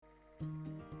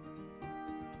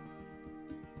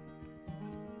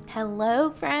Hello,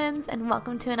 friends, and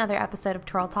welcome to another episode of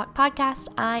Twirl Talk Podcast.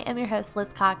 I am your host,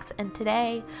 Liz Cox, and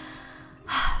today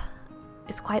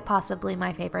is quite possibly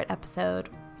my favorite episode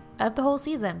of the whole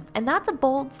season. And that's a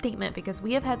bold statement because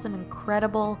we have had some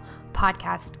incredible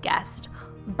podcast guests,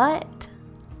 but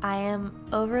I am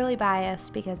overly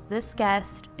biased because this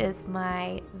guest is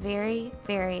my very,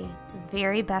 very,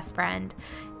 very best friend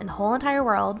in the whole entire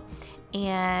world,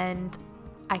 and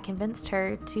I convinced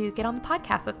her to get on the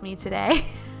podcast with me today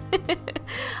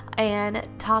and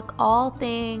talk all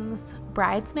things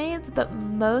bridesmaids, but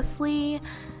mostly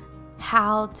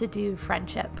how to do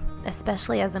friendship,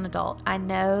 especially as an adult. I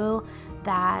know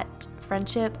that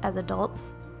friendship as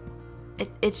adults,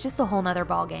 it's just a whole nother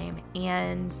ball game,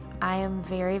 and I am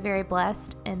very, very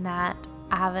blessed in that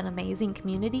I have an amazing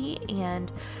community.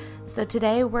 And so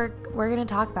today we're going to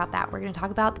talk about that. We're going to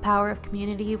talk about the power of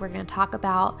community. We're going to talk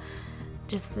about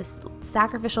just this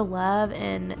sacrificial love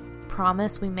and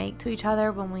promise we make to each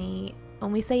other when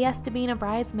we say yes to being a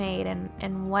bridesmaid,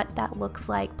 and what that looks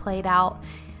like played out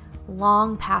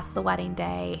long past the wedding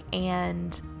day.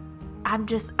 And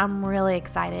I'm really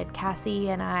excited. Cassie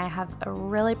and I have a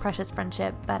really precious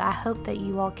friendship, but I hope that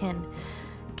you all can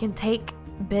take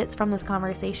bits from this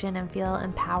conversation and feel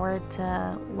empowered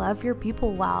to love your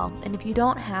people well. And if you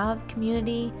don't have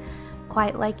community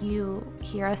quite like you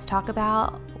hear us talk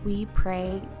about, we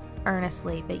pray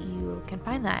earnestly that you can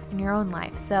find that in your own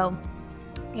life. So,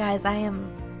 guys, I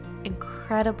am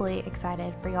incredibly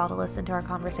excited for y'all to listen to our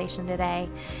conversation today.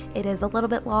 It is a little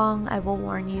bit long, I will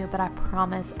warn you, but I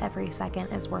promise every second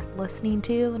is worth listening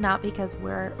to, not because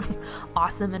we're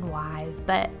awesome and wise,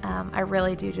 but I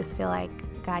really do just feel like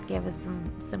God gave us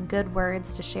some good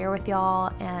words to share with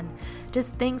y'all, and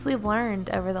just things we've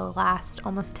learned over the last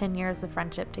almost 10 years of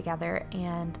friendship together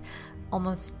and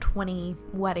almost 20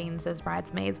 weddings as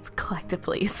bridesmaids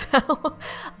collectively. So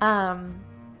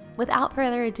without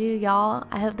further ado, y'all,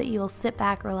 I hope that you will sit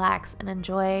back, relax, and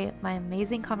enjoy my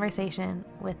amazing conversation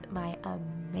with my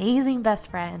amazing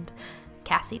best friend,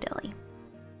 Cassie Dilly.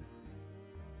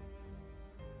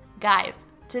 Guys,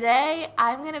 today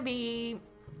I'm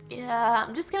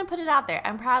just going to put it out there.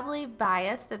 I'm probably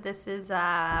biased that this is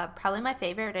probably my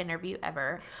favorite interview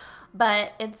ever,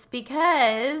 but it's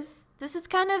because this is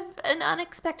kind of an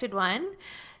unexpected one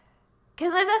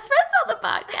because my best friend's on the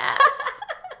podcast.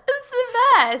 It's the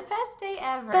best. Best day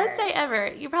ever. Best day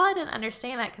ever. You probably didn't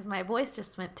understand that because my voice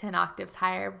just went 10 octaves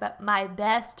higher, but my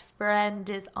best friend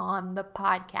is on the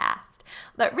podcast.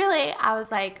 But really, I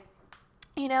was like,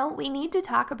 we need to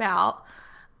talk about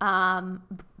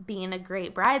being a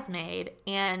great bridesmaid.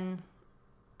 And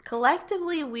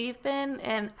collectively, I've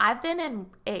been in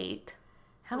 8.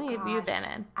 How many have you been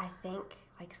in? I think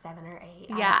like 7 or 8.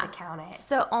 Yeah. I have to count it.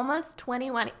 So almost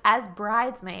 21 as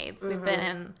bridesmaids. We've been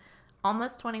in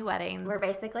almost 20 weddings. We're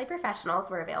basically professionals.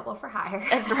 We're available for hire.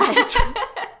 That's right.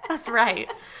 That's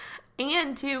right.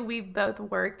 And too, we've both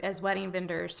worked as wedding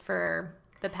vendors for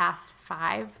the past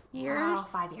 5 years. Wow,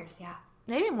 5 years, yeah.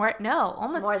 Maybe more. No,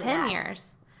 almost More than 10 that.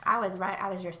 years. I was right. I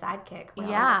was your sidekick when I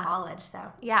was in college, so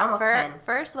yeah. almost 10.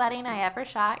 First wedding I ever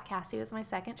shot, Cassie was my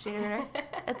second shooter.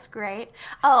 It's great.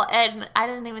 Oh, and I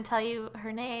didn't even tell you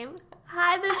her name.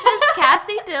 Hi, this is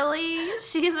Cassie Dilly.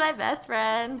 She's my best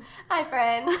friend. Hi,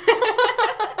 friends.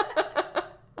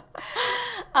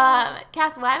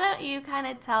 Cass, why don't you kind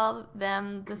of tell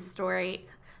them the story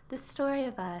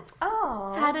of us?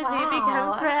 Oh, how did we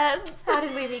become friends? How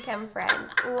did we become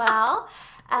friends? Well,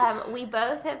 we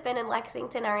both have been in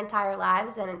Lexington our entire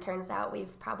lives, and it turns out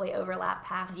we've probably overlapped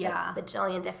paths in a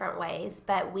bajillion different ways.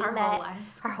 But we met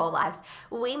our whole lives.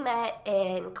 We met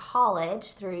in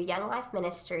college through Young Life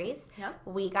Ministries. Yep.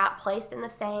 We got placed in the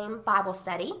same Bible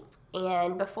study.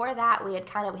 And before that, we had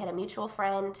a mutual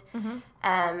friend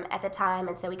at the time,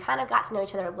 and so we kind of got to know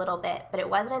each other a little bit. But it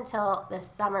wasn't until the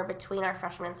summer between our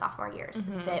freshman and sophomore years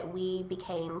that we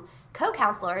became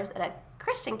co-counselors at a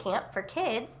Christian camp for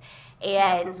kids,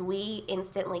 and we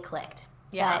instantly clicked.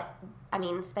 Yeah.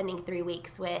 But, spending 3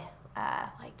 weeks with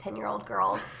 10-year-old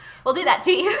girls will do that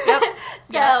to you. Yep.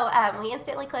 So we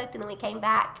instantly clicked, and then we came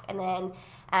back, and then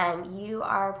you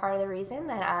are part of the reason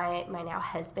that my now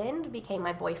husband became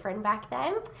my boyfriend back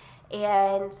then.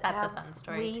 And that's a fun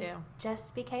story too.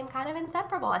 Just became kind of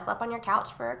inseparable. I slept on your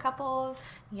couch for a couple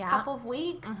of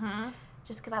weeks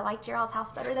just because I liked your all's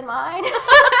house better than mine.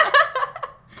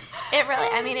 It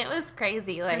really, it was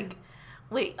crazy. Like,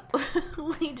 we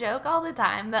joke all the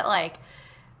time that, like,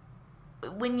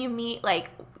 when you meet, like,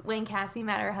 when Cassie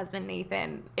met her husband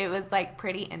Nathan, it was, like,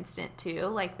 pretty instant too.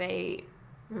 Like, they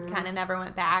kind of never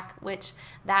went back, which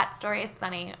that story is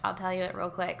funny. I'll tell you it real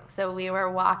quick. So we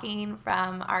were walking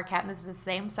from our camp. This is the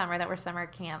same summer that we're summer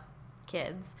camp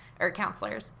kids or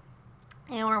counselors.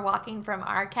 And we're walking from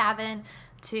our cabin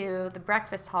to the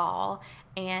breakfast hall,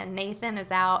 and Nathan is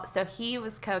out. So he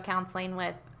was co-counseling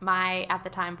with my, at the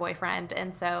time, boyfriend.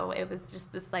 And so it was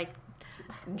just this like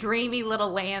dreamy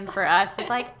little land for us. It's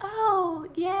like, oh,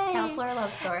 yay. Counselor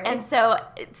love stories. And so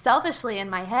selfishly in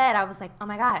my head, I was like, oh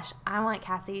my gosh, I want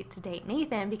Cassie to date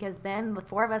Nathan because then the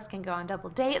four of us can go on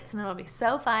double dates and it'll be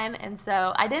so fun. And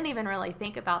so I didn't even really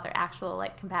think about their actual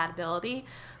like compatibility,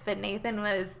 but Nathan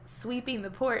was sweeping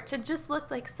the porch and just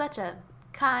looked like such a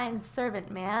kind servant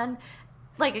man,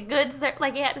 like a good,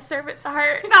 like he had a servant's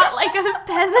heart, not like a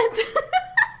peasant.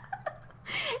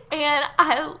 And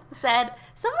I said,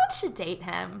 someone should date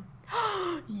him.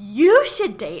 You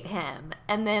should date him.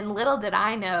 And then little did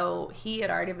I know he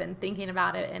had already been thinking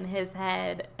about it in his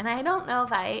head. And I don't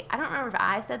remember if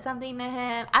I said something to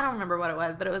him. I don't remember what it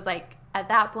was, but it was like at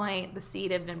that point the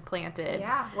seed had been planted.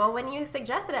 Yeah. Well, when you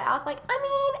suggested it, I was like, I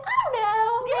mean, I don't know.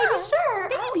 Yeah, maybe, sure.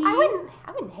 Maybe.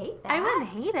 I wouldn't hate that. I wouldn't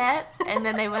hate it. And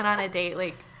then they went on a date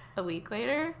like a week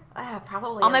later.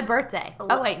 Probably. On my birthday.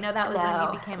 Oh, wait. No, that was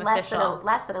when we became official.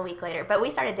 Less than a week later. But we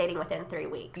started dating within 3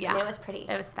 weeks. Yeah. And it was pretty.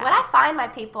 It was fast. When I find my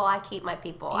people, I keep my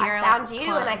people. You're I found like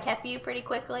you and I kept you pretty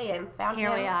quickly and found Here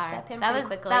him. we are. Kept him that pretty was,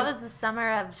 quickly. That was the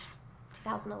summer of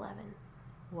 2011.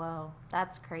 Whoa.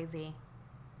 That's crazy.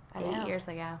 I know. 8 years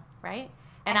ago, right?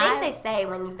 And I think they say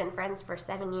when you've been friends for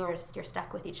 7 years, you're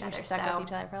stuck with each other. You're stuck with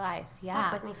each other for life. Yeah.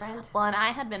 Stuck with me, friend. Well, and I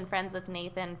had been friends with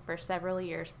Nathan for several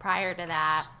years prior to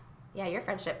that. Yeah, your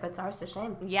friendship puts ours to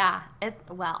shame. Yeah.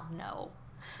 Well, no.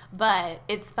 But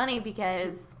it's funny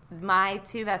because my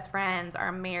two best friends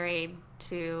are married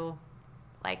to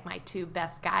like my two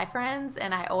best guy friends,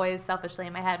 and I always selfishly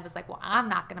in my head was like, well, I'm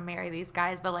not going to marry these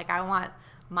guys, but like I want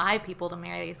my people to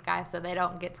marry these guys so they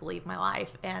don't get to leave my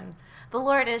life. And the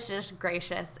Lord is just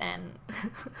gracious and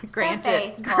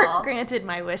granted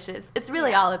my wishes. It's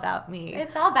really all about me.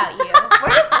 It's all about you.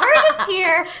 We're just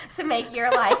here to make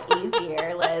your life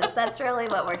easier, Liz. That's really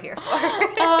what we're here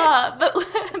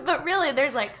for. But really,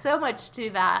 there's like so much to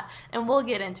that, and we'll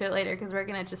get into it later because we're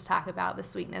going to just talk about the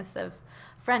sweetness of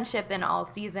friendship in all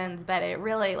seasons. But it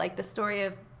really, like the story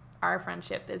of our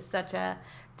friendship is such a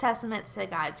testament to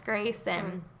God's grace,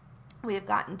 and we've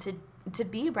gotten to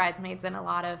be bridesmaids in a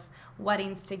lot of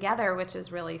weddings together, which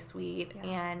is really sweet.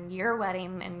 Yeah. And your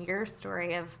wedding and your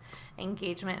story of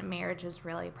engagement and marriage is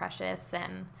really precious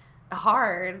and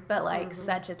hard, but like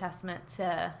such a testament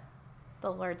to the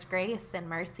Lord's grace and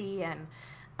mercy. And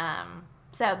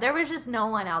so there was just no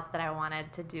one else that I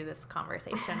wanted to do this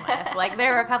conversation with. Like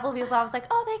there were a couple of people I was like,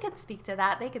 oh, they could speak to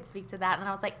that. They could speak to that. And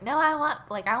I was like, no, I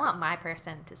want my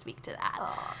person to speak to that.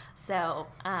 Aww. So,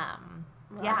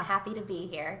 well, yeah, I'm happy to be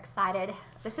here. Excited.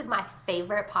 This is my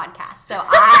favorite podcast, so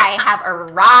I have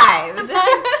arrived.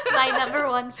 My number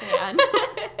one fan.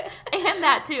 And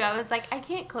that too. I was like, I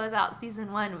can't close out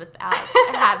season 1 without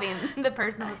having the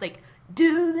person who was like,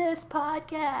 do this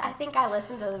podcast. I think I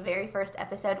listened to the very first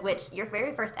episode, which your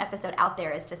very first episode out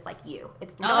there is just like you.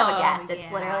 It's you don't have a guest.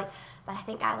 It's literally, but I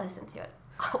think I listened to it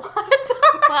a lot of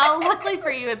times. Well, luckily for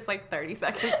you, it's like 30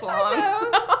 seconds long.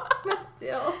 So. But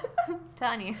still. I'm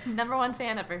telling you, number one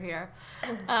fan over here.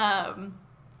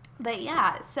 But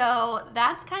yeah, so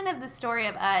that's kind of the story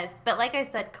of us. But like I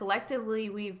said, collectively,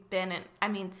 we've been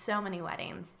in, so many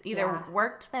weddings. Either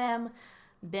worked them,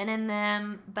 been in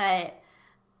them. But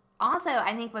also,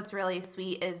 I think what's really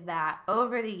sweet is that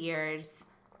over the years,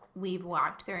 we've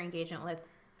walked through engagement with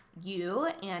you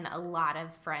and a lot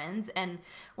of friends. And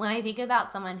when I think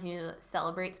about someone who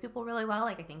celebrates people really well,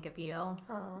 like I think of you.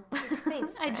 Oh,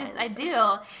 thanks, I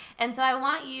do. And so I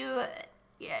want you...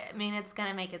 Yeah, I mean, it's going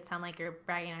to make it sound like you're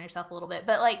bragging on yourself a little bit,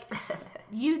 but, like,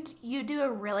 you do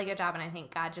a really good job, and I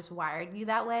think God just wired you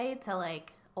that way to,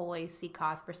 like, always see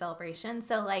cause for celebration.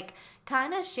 So, like,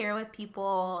 kind of share with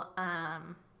people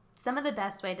some of the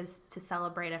best ways to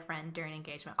celebrate a friend during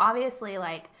engagement. Obviously,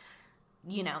 like,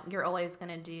 you're always going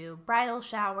to do bridal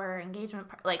shower, engagement,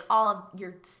 like, all of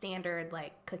your standard,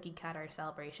 like, cookie-cutter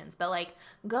celebrations. But, like,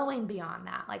 going beyond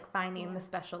that, like, finding the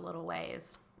special little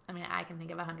ways. I mean, I can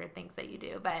think of 100 things that you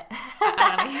do, but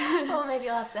I don't know. Well, maybe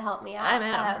you'll have to help me out. I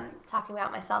know. Talking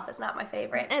about myself is not my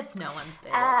favorite. It's no one's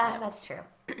favorite. That's true.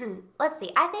 Let's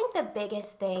see. I think the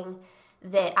biggest thing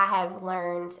that I have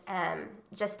learned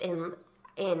just in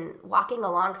walking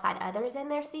alongside others in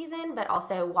their season, but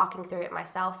also walking through it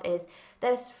myself, is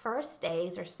those first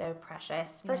days are so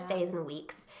precious, days and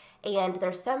weeks. And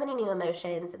there's so many new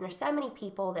emotions, and there's so many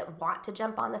people that want to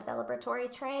jump on the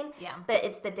celebratory train. Yeah. But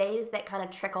it's the days that kind of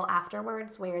trickle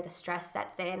afterwards where the stress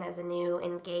sets in as a new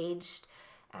engaged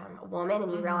woman,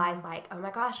 and you realize like, oh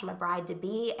my gosh, I'm a bride to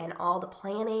be, and all the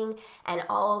planning and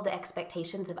all the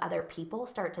expectations of other people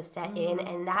start to set in,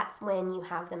 and that's when you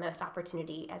have the most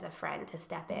opportunity as a friend to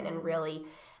step in and really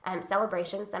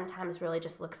celebration sometimes really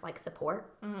just looks like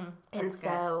support. And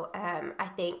so I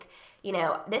think, you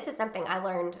know, this is something I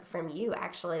learned from you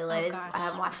actually, Liz,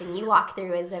 watching you walk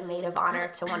through as a maid of honor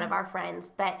to one of our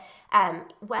friends. But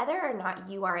whether or not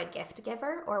you are a gift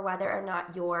giver or whether or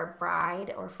not your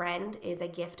bride or friend is a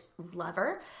gift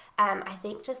lover, I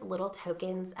think just little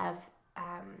tokens of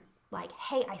like,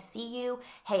 hey, I see you.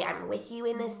 Hey, I'm with you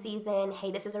in this season. Hey,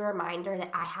 this is a reminder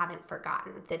that I haven't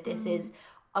forgotten, that this is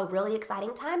a really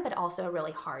exciting time, but also a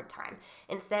really hard time.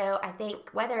 And so I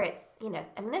think whether it's, you know,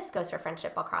 I mean, this goes for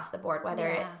friendship across the board, whether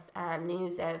it's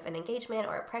news of an engagement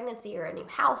or a pregnancy or a new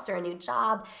house or a new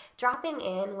job, dropping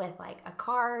in with like a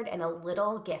card and a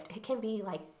little gift. It can be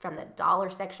like from the dollar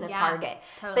section of Target,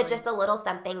 but just a little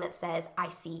something that says, I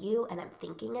see you and I'm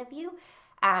thinking of you,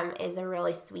 is a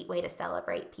really sweet way to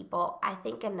celebrate people. I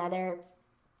think another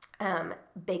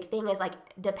big thing is like,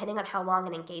 depending on how long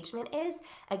an engagement is,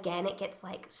 again, it gets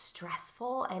like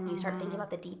stressful and you start thinking about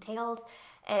the details.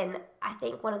 And I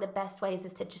think one of the best ways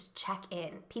is to just check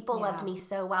in. People loved me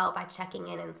so well by checking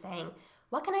in and saying,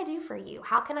 what can I do for you?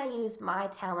 How can I use my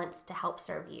talents to help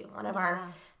serve you? One of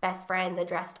our best friends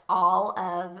addressed all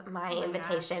of my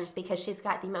invitations because she's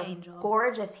got the most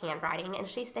gorgeous handwriting, and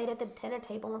she stayed at the dinner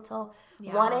table until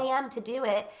 1 a.m. to do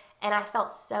it. And I felt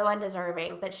so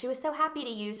undeserving, but she was so happy to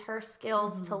use her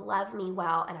skills to love me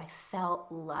well, and I felt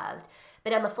loved.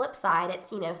 But on the flip side,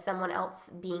 it's, you know, someone else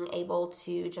being able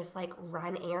to just like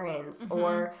run errands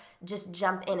or just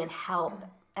jump in and help.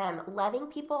 Loving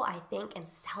people, I think, and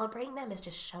celebrating them is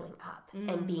just showing up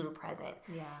and being present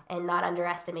and not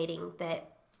underestimating that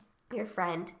your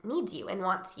friend needs you and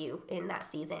wants you in that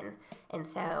season. And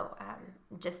so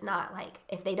just not like,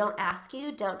 if they don't ask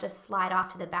you, don't just slide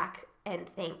off to the back and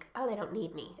think, oh, they don't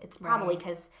need me. It's probably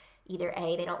because either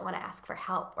A, they don't want to ask for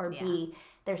help, or B,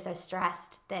 they're so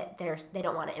stressed that they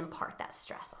don't want to impart that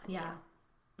stress on you.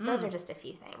 Those are just a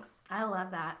few things. I love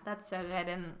that. That's so good.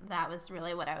 And that was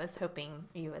really what I was hoping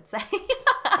you would say.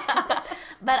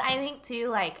 But I think too,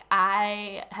 like,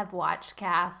 I have watched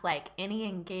Cass, like any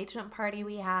engagement party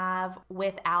we have,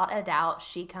 without a doubt,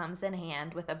 she comes in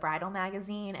hand with a bridal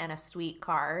magazine and a sweet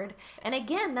card. And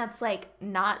again, that's like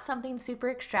not something super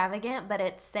extravagant, but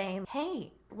it's saying,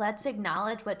 hey, let's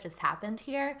acknowledge what just happened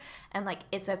here. And like,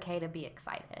 it's okay to be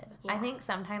excited. I think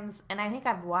sometimes, and I think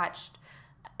I've watched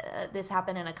this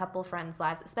happen in a couple friends'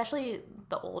 lives, especially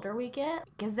the older we get,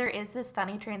 because there is this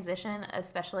funny transition,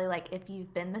 especially like if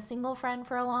you've been the single friend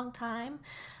for a long time,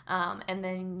 and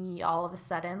then all of a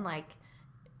sudden like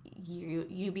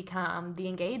you become the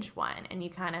engaged one, and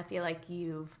you kind of feel like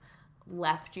you've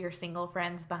left your single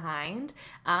friends behind,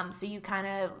 so you kind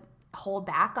of hold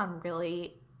back on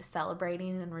really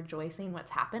celebrating and rejoicing what's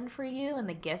happened for you and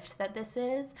the gift that this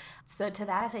is. So to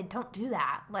that I say, don't do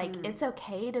that. Like it's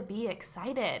okay to be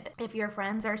excited. If your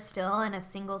friends are still in a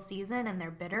single season and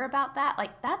they're bitter about that,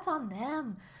 like that's on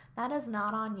them. That is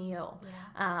not on you.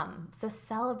 So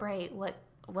celebrate what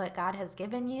God has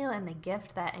given you and the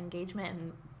gift that engagement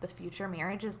and the future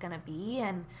marriage is going to be.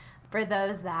 And for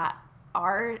those that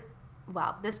are,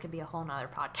 well, this could be a whole nother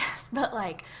podcast, but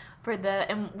like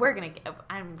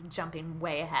I'm jumping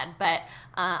way ahead, but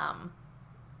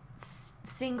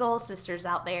single sisters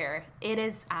out there,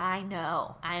 I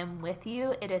know, I am with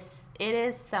you. It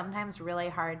is sometimes really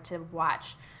hard to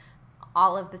watch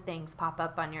all of the things pop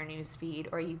up on your news feed,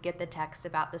 or you get the text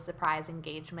about the surprise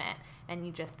engagement and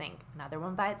you just think another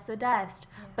one bites the dust.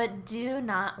 But do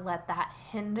not let that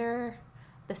hinder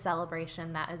the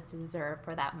celebration that is deserved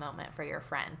for that moment for your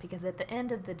friend, because at the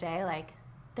end of the day, like,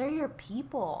 they're your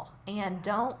people. And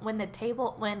when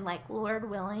like, Lord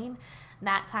willing,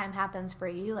 that time happens for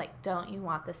you, like, don't you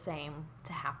want the same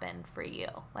to happen for you?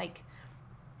 Like,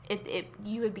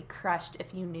 you would be crushed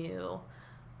if you knew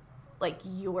like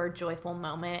your joyful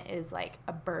moment is like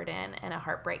a burden and a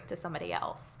heartbreak to somebody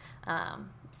else.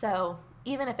 So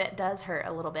even if it does hurt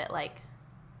a little bit, like,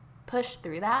 push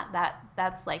through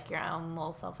that's like your own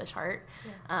little selfish heart.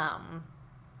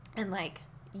 And like,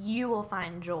 you will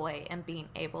find joy in being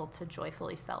able to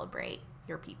joyfully celebrate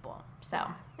your people. So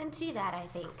and to that, I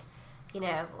think, you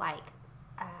know, like,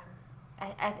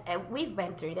 we've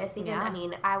been through this. Even I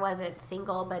mean, I wasn't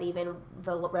single, but even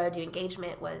the road to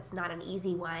engagement was not an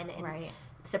easy one, and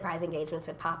surprise engagements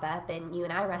would pop up, and you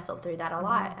and I wrestled through that a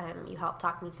lot. You helped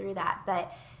talk me through that,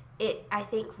 but I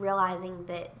think realizing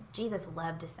that Jesus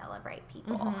loved to celebrate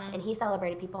people, and he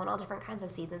celebrated people in all different kinds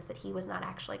of seasons that he was not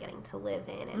actually getting to live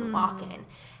in and walk in.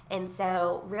 And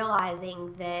so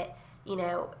realizing that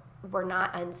we're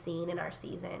not unseen in our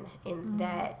season, and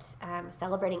that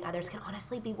celebrating others can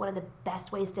honestly be one of the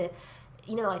best ways to,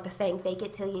 like the saying, fake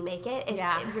it till you make it.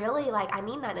 It really, like, I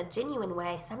mean that in a genuine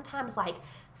way. Sometimes, like,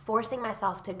 forcing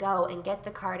myself to go and get the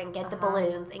card and get the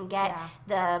balloons and get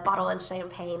the bottle of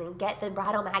champagne and get the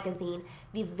bridal magazine,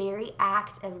 the very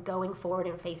act of going forward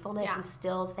in faithfulness and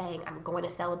still saying, I'm going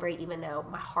to celebrate even though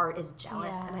my heart is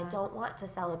jealous and I don't want to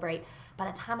celebrate. By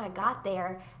the time I got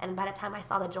there and by the time I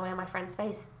saw the joy on my friend's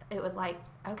face, it was like,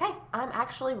 okay, I'm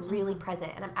actually really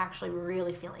present and I'm actually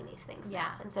really feeling these things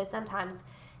now. And so sometimes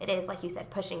it is, like you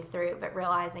said, pushing through, but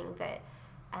realizing that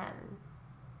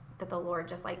that the Lord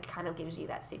just, like, kind of gives you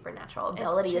that supernatural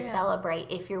ability to celebrate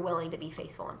if you're willing to be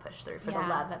faithful and push through for the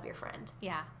love of your friend.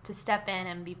 Yeah, to step in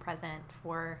and be present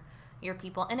for your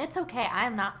people. And it's okay. I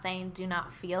am not saying do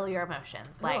not feel your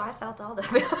emotions. Like, I felt all the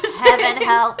emotions. Heaven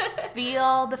help,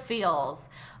 feel the feels.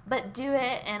 But do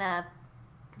it in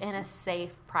a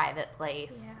safe, private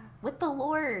place with the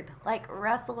Lord. Like,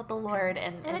 wrestle with the Lord.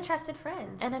 And a trusted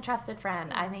friend. And a trusted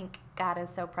friend. I think God is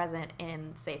so present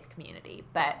in safe community.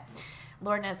 But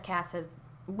Lord knows, Cass,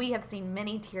 we have seen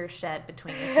many tears shed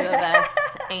between the two of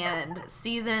us and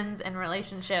seasons and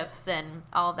relationships and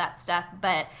all of that stuff.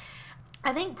 But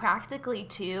I think practically,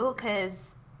 too,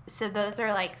 because so those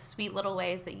are, like, sweet little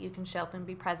ways that you can show up and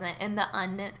be present in the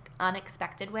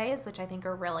unexpected ways, which I think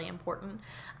are really important.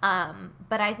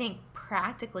 But I think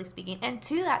practically speaking, and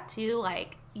to that, too,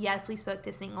 like, yes, we spoke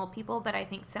to single people, but I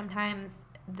think sometimes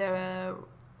the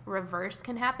reverse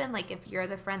can happen. Like, if you're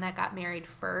the friend that got married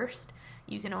first,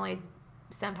 you can always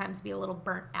sometimes be a little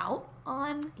burnt out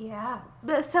on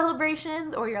the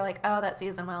celebrations, or you're like, oh, that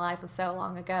season of my life was so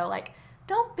long ago. Like,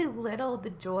 don't belittle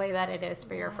the joy that it is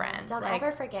for your friends. Don't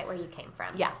ever forget where you came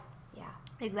from. Yeah,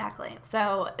 exactly.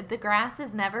 So the grass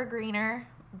is never greener,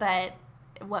 but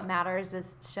what matters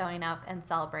is showing up and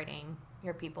celebrating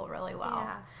your people really well.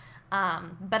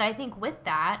 But I think with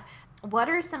that, what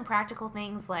are some practical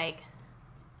things, like,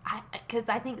 because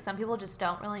I think some people just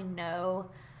don't really know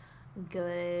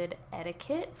good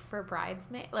etiquette for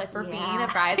bridesmaid, like for being a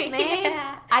bridesmaid.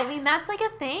 I mean, that's like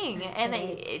a thing. And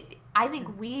I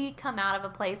think we come out of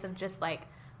a place of just, like,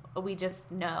 we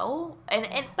just know. But I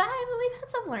mean, we've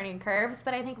had some learning curves,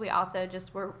 but I think we also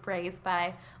just were raised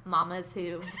by mamas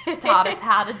who taught us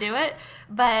how to do it.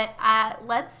 But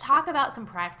let's talk about some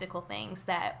practical things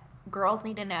that girls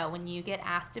need to know when you get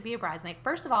asked to be a bridesmaid.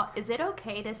 First of all, is it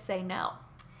okay to say no?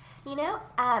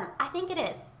 I think it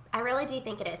is. I really do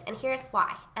think it is. And here's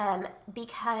why.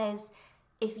 Because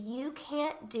if you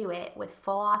can't do it with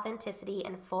full authenticity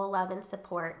and full love and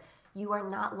support, you are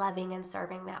not loving and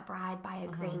serving that bride by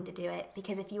agreeing to do it.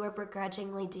 Because if you are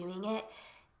begrudgingly doing it,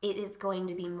 it is going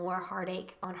to be more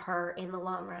heartache on her in the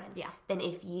long run than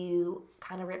if you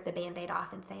kind of rip the Band-Aid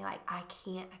off and say, like, I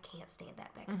can't stand up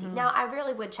next to you. Now, I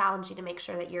really would challenge you to make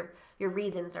sure that your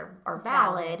reasons are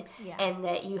valid and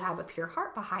that you have a pure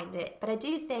heart behind it. But I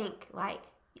do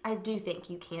think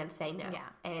you can say no.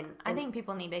 And I think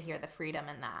people need to hear the freedom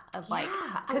in that of, like,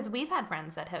 because we've had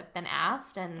friends that have been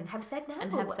asked and have said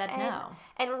no.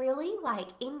 And really, like,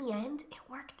 in the end, it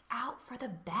worked out for the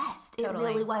best. It Totally.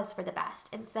 really was for the best.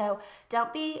 And so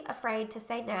don't be afraid to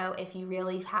say no if you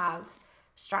really have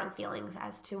strong feelings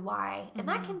as to why. And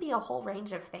that can be a whole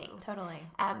range of things. Totally.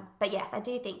 But yes, I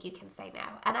do think you can say no.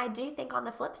 And I do think on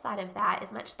the flip side of that,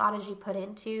 as much thought as you put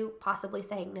into possibly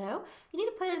saying no, you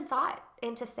need to put in thought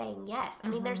into saying yes. I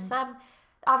mean,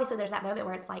 obviously there's that moment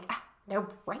where it's like, no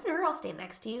brainer, I'll stand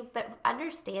next to you. But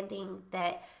understanding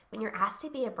that when you're asked to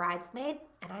be a bridesmaid,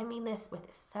 and I mean this with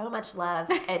so much love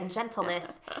and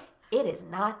gentleness, it is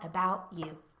not about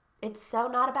you. It's so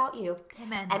not about you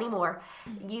anymore.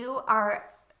 You are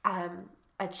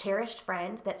a cherished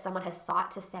friend that someone has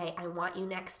sought to say, I want you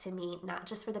next to me, not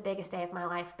just for the biggest day of my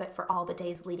life, but for all the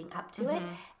days leading up to it.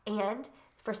 And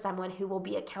for someone who will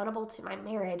be accountable to my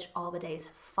marriage all the days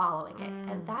following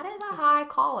it. And that is a high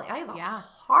calling. That is a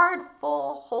hard,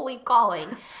 full, holy calling.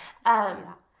 And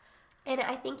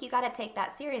I think you got to take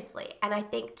that seriously. And I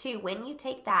think, too, when you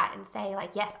take that and say,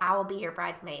 like, yes, I will be your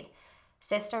bridesmaid,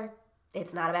 sister,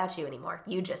 it's not about you anymore.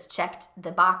 You just checked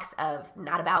the box of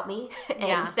not about me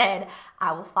and said,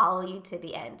 I will follow you to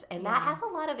the end. And that has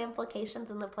a lot of implications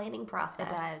in the planning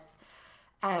process. It does.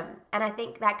 And I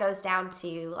think that goes down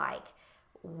to, like,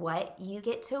 what you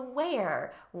get to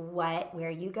wear, where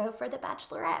you go for the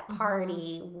bachelorette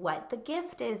party, what the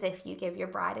gift is if you give your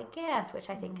bride a gift, which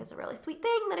I think is a really sweet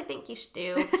thing that I think you should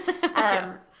do.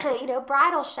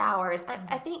 Bridal showers.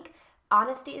 I think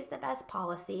honesty is the best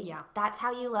policy. Yeah. That's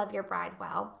how you love your bride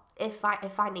well. If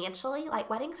financially, like,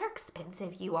 weddings are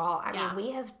expensive, you all. I mean,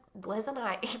 we have Liz and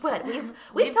I,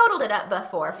 we've totaled it up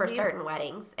before for certain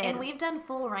weddings. And we've done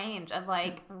full range of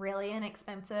like really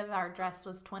inexpensive. Our dress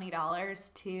was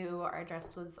 $20 to our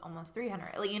dress was almost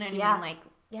 $300. You know what I mean? Like,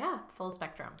 yeah. Full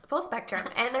spectrum. Full spectrum.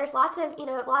 And there's lots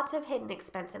of hidden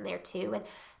expense in there too. And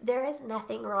there is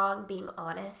nothing wrong being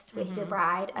honest with your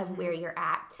bride of where you're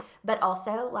at. But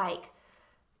also, like,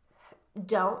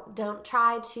 don't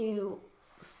try to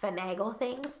finagle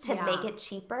things to make it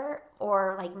cheaper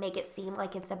or like make it seem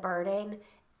like it's a burden.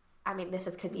 I mean,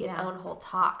 could be its own whole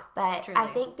talk, but truly. I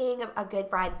think being a good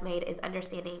bridesmaid is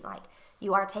understanding like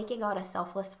you are taking on a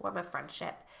selfless form of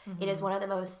friendship. It is one of the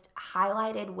most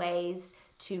highlighted ways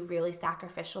to really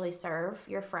sacrificially serve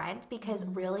your friend, because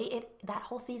really that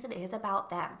whole season is about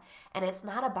them and it's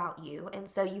not about you. And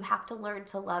so you have to learn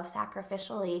to love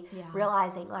sacrificially,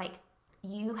 realizing like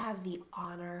you have the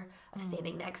honor of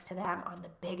standing next to them on the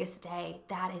biggest day.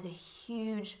 That is a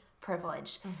huge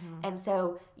privilege. And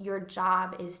so your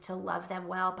job is to love them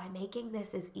well by making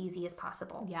this as easy as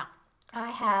possible. Yeah. I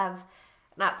have,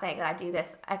 not saying that I do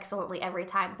this excellently every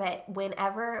time, but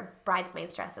whenever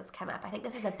bridesmaids dresses come up, I think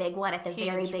this is a big one at the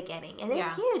very beginning. And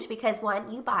it's huge because,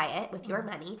 one, you buy it with your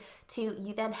money. Two,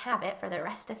 you then have it for the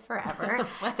rest of forever.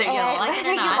 whether you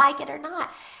like it or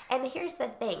not. And here's the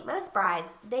thing. Most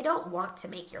brides, they don't want to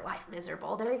make your life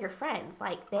miserable. They're your friends.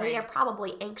 Like, they are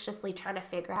probably anxiously trying to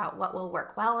figure out what will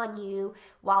work well on you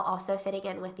while also fitting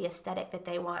in with the aesthetic that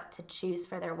they want to choose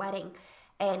for their wedding.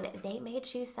 And they may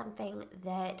choose something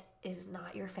that is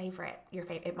not your favorite.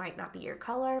 It might not be your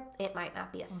color. It might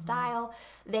not be a style.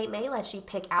 They may let you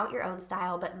pick out your own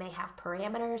style, but may have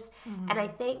parameters. And I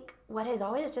think what has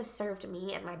always just served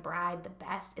me and my bride the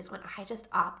best is when I just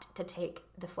opt to take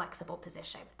the flexible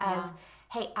position of,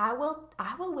 hey, I will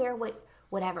wear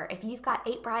whatever. If you've got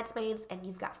 8 bridesmaids and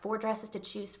you've got 4 dresses to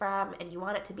choose from and you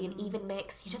want it to be an even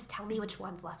mix, you just tell me which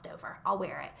one's left over. I'll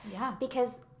wear it. Yeah.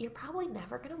 Because you're probably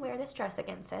never going to wear this dress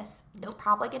again, sis. It's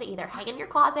probably going to either hang in your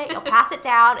closet, you'll pass it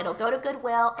down, it'll go to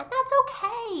Goodwill, and that's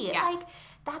okay. Yeah. Like,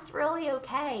 that's really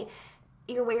okay.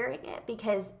 You're wearing it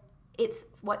because it's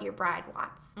what your bride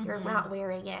wants. You're not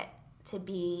wearing it to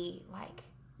be like...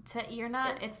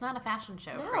 it's not a fashion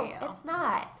show for you. No, it's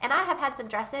not. And I have had some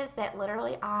dresses that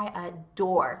literally I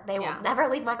adore. They will never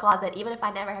leave my closet, even if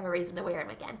I never have a reason to wear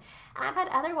them again. And I've had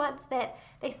other ones that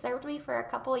they served me for a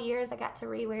couple of years. I got to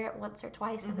re-wear it once or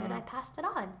twice, and then I passed it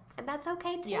on. And that's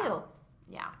okay, too.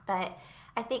 Yeah. But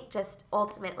I think just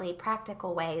ultimately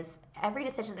practical ways, every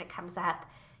decision that comes up,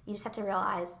 you just have to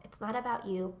realize it's not about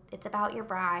you. It's about your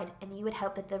bride, and you would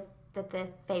hope that the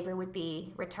favor would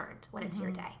be returned when it's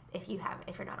your day, if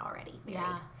you're not already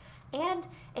married. And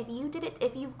if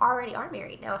you already are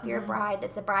married. Now, if you're a bride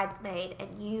that's a bridesmaid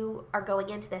and you are going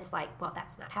into this like, well,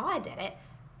 that's not how I did it.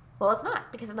 Well, it's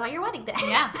not, because it's not your wedding day.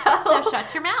 Yeah. So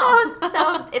shut your mouth.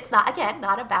 So it's not, again,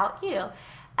 not about you.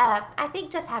 I think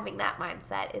just having that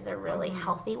mindset is a really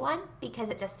healthy one, because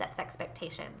it just sets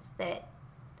expectations that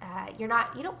you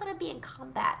don't want to be in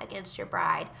combat against your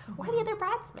bride or the other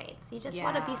bridesmaids. You just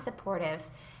want to be supportive.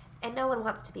 And no one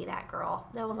wants to be that girl.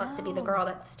 No one wants to be the girl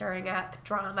that's stirring up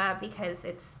drama because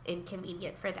it's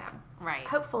inconvenient for them. Right.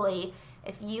 Hopefully,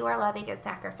 if you are loving and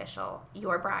sacrificial,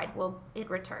 your bride will, in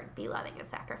return, be loving and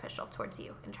sacrificial towards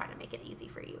you and trying to make it easy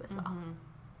for you as well.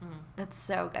 That's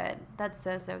so good. That's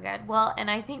so good. Well,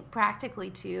 and I think practically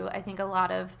too, I think a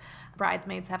lot of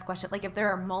bridesmaids have questions, like if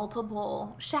there are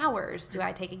multiple showers, do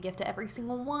I take a gift to every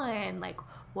single one? Like,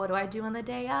 what do I do on the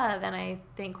day of? And I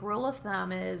think rule of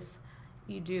thumb is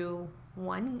you do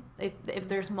one, if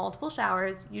there's multiple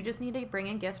showers, you just need to bring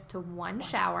a gift to one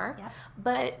shower,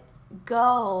 but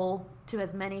go to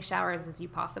as many showers as you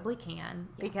possibly can,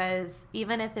 because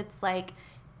even if it's like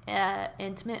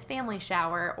intimate family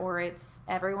shower or it's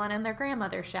everyone and their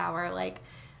grandmother shower, like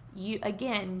you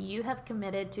have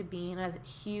committed to being a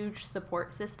huge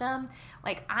support system.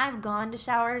 Like, I've gone to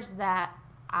showers that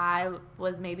I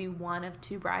was maybe one of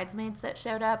 2 bridesmaids that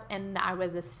showed up, and I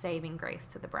was a saving grace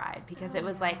to the bride, because it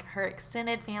was like her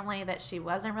extended family that she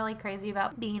wasn't really crazy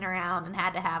about being around and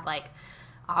had to have like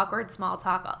awkward small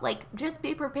talk. Like, just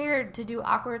be prepared to do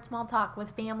awkward small talk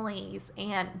with families.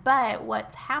 But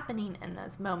what's happening in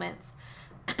those moments,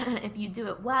 if you do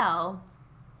it well,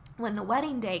 when the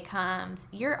wedding day comes,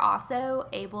 you're also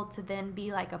able to then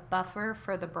be like a buffer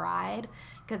for the bride,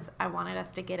 because I wanted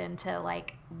us to get into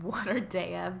like what are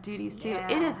day of duties too.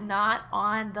 It is not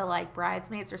on the like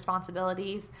bridesmaids'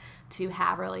 responsibilities to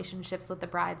have relationships with the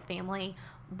bride's family,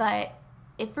 but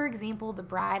if, for example, the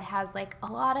bride has like a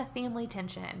lot of family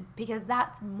tension, because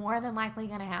that's more than likely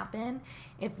going to happen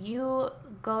if you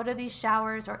go to these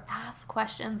showers or ask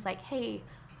questions like, hey,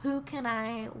 who can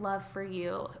I love for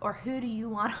you, or who do you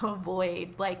want to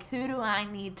avoid? Like, who do I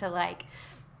need to like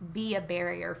be a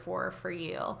barrier for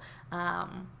you?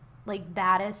 Like,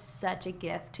 that is such a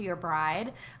gift to your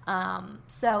bride.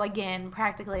 So again,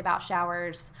 practically about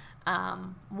showers.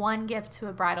 One gift to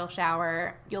a bridal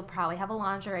shower. You'll probably have a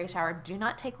lingerie shower. Do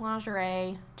not take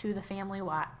lingerie to the family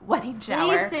wedding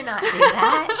shower. Please do not do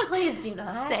that. Please do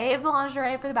not. Save the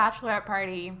lingerie for the bachelorette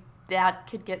party. That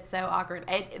could get so awkward.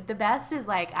 The best is,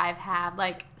 like, I've had,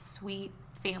 like, sweet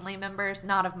family members,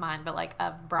 not of mine, but, like,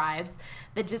 of brides,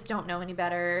 that just don't know any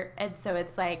better. And so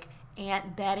it's, like,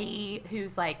 Aunt Betty,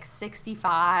 who's, like,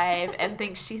 65 and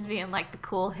thinks she's being, like, the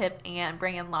cool hip aunt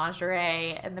bringing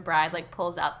lingerie, and the bride, like,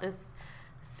 pulls out this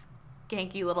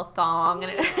skanky little thong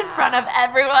in front of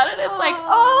everyone, and it's like,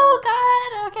 oh,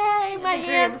 God, okay, and my the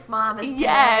aunt's groom's mom is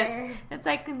yes. there. It's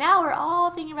like, now we're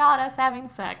all thinking about us having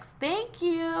sex. Thank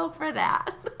you for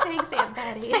that. Thanks, Aunt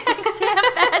Betty. Thanks,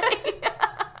 Aunt Betty.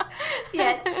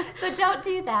 Yes. So don't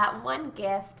do that. One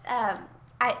gift.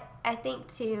 I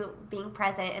think, too, being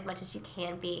present as much as you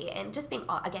can be, and just being,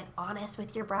 again, honest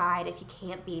with your bride if you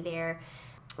can't be there.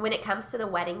 When it comes to the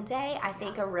wedding day, I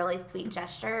think a really sweet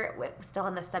gesture, still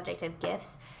on the subject of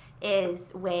gifts,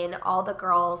 is when all the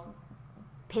girls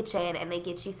pitch in and they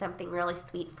get you something really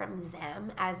sweet from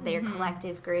them as their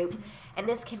collective group. And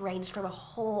this can range from a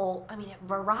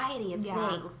variety of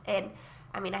things. And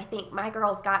I think my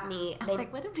girls got me. I was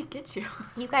like, what did we get you?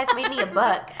 You guys made me a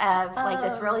book of like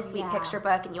this really sweet picture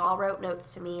book, and you all wrote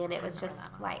notes to me, and it was just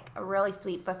like a really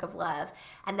sweet book of love.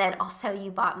 And then also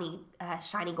you bought me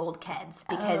shiny gold Keds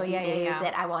because you knew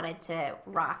that I wanted to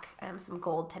rock some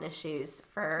gold tennis shoes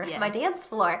for my dance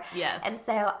floor. Yes. And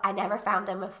so I never found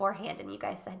them beforehand, and you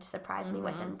guys had to surprise me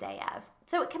with them day of.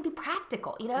 So it can be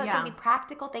practical, it can be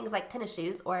practical things like tennis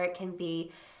shoes, or it can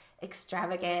be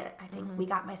extravagant. I think we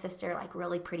got my sister like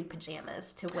really pretty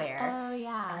pajamas to wear. Oh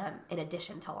yeah. In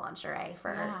addition to lingerie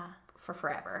for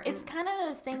forever. It's kind of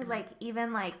those things like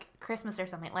even like Christmas or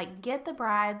something. Like get the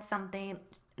bride something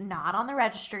not on the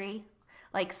registry,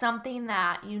 like something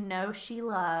that you know she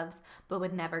loves but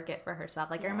would never get for herself.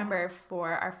 Like I remember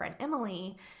for our friend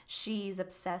Emily, she's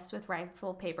obsessed with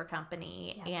Rifle Paper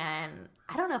Company, and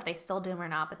I don't know if they still do them or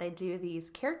not, but they do these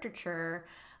caricature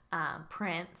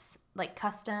prints, like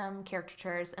custom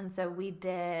caricatures. And so we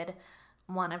did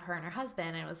one of her and her husband,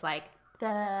 and it was like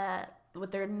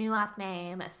with their new last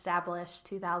name, established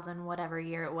 2000 whatever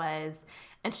year it was,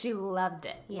 and she loved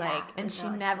it. And she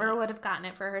really never would have gotten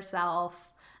it for herself.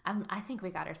 I think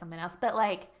we got her something else, but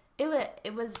like it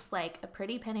was like a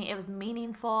pretty penny. It was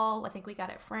meaningful. I think we got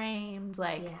it framed.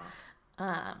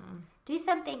 Do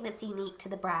something that's unique to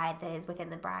the bride, that is within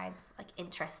the bride's like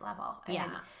interest level.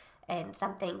 And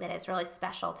something that is really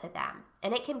special to them.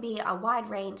 And it can be a wide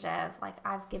range of, like,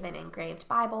 I've given engraved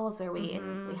Bibles where we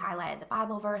highlighted the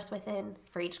Bible verse within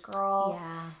for each girl.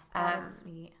 Yeah, that was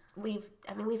sweet.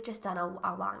 We've just done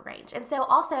a long range. And so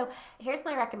also, here's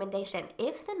my recommendation.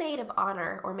 If the maid of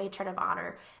honor or matron of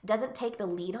honor doesn't take the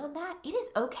lead on that, it is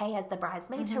okay as the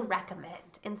bridesmaid to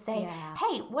recommend and say,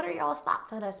 hey, what are y'all's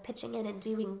thoughts on us pitching in and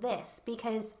doing this?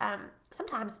 Because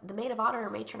sometimes the maid of honor or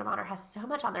matron of honor has so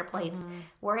much on their plates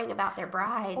worrying about their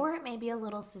bride. Or it may be a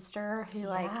little sister who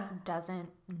like doesn't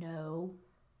know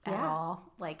at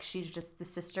all. Like she's just the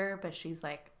sister, but she's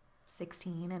like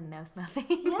 16 and knows nothing.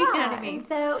 You know what I mean? And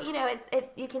so,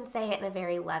 you can say it in a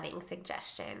very loving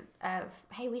suggestion of,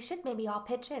 hey, we should maybe all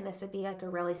pitch in. This would be like a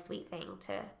really sweet thing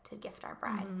to gift our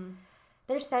bride.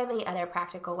 There's so many other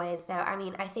practical ways, though.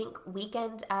 I think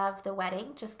weekend of the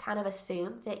wedding, just kind of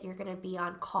assume that you're going to be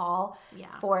on call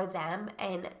for them.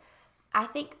 And I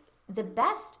think the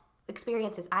best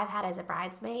experiences I've had as a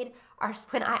bridesmaid are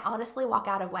when I honestly walk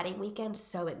out of wedding weekend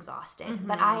so exhausted,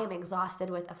 but I am exhausted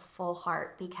with a full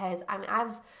heart because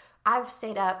I've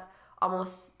stayed up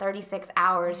almost 36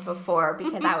 hours before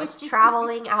because I was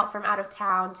traveling out of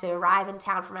town to arrive in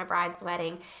town for my bride's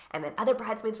wedding, and then other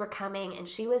bridesmaids were coming, and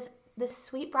this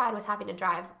sweet bride was having to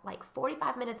drive like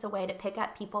 45 minutes away to pick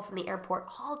up people from the airport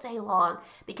all day long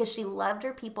because she loved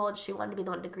her people and she wanted to be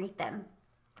the one to greet them.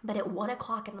 But at 1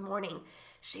 o'clock in the morning,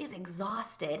 she's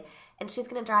exhausted and she's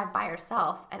going to drive by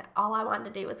herself. And all I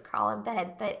wanted to do was crawl in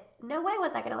bed. But no way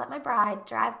was I going to let my bride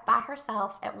drive by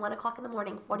herself at 1 o'clock in the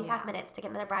morning, 45 minutes to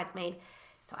get another bridesmaid.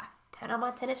 So I put on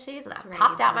my tennis shoes and I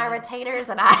popped out my retainers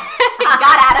and I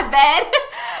got out of bed.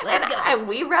 Let's go. And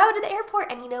we rode to the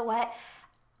airport. And you know what?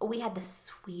 We had the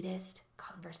sweetest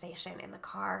conversation in the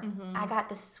car. I got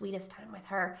the sweetest time with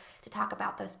her to talk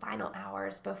about those final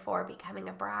hours before becoming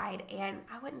a bride, and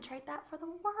I wouldn't trade that for the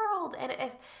world. And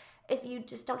if you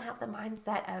just don't have the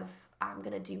mindset I'm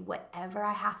going to do whatever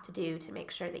I have to do to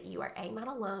make sure that you are A, not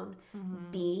alone,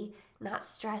 B, not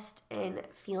stressed and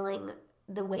feeling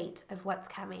the weight of what's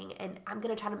coming. And I'm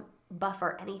going to try to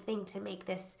buffer anything to make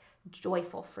this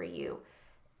joyful for you.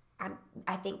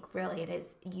 I think really it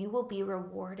is, you will be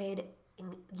rewarded,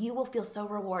 and you will feel so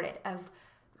rewarded of,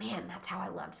 man, that's how I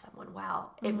loved someone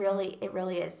well. It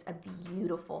really is a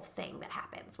beautiful thing that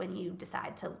happens when you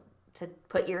decide to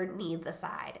put your needs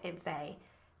aside and say,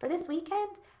 for this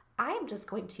weekend, I am just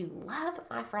going to love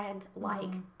my friend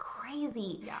like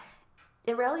crazy. Yeah.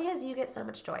 It really is. You get so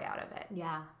much joy out of it.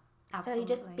 Yeah. Absolutely.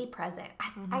 So you just be present.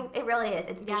 It really is.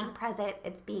 It's being present.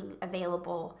 It's being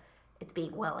available. It's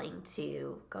being willing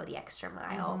to go the extra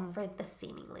mile for the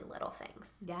seemingly little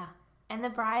things. Yeah. And the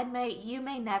bride you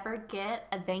may never get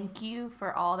a thank you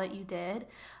for all that you did,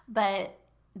 but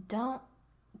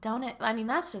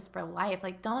that's just for life.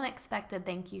 Like, don't expect a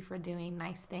thank you for doing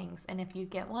nice things. And if you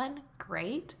get one,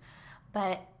 great.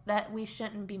 But that we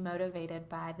shouldn't be motivated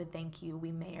by the thank you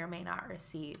we may or may not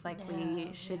receive. Like,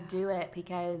 we should do it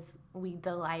because we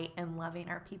delight in loving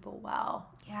our people well.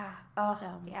 Yeah. Oh,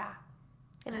 yeah.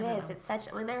 And it is. It's such,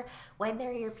 when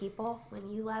they're your people, when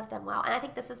you love them well. And I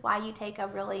think this is why you take a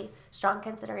really strong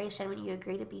consideration when you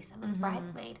agree to be someone's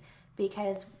bridesmaid.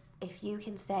 Because if you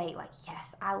can say, like,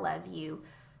 yes, I love you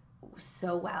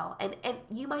so well. And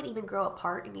you might even grow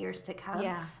apart in years to come.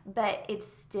 Yeah. But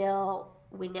it's still,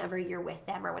 whenever you're with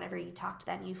them or whenever you talk to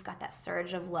them, you've got that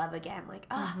surge of love again. Like,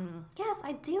 yes,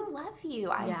 I do love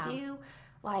you. I do,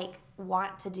 like,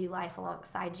 want to do life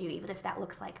alongside you, even if that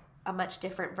looks like a much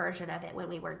different version of it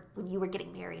when you were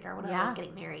getting married or when I was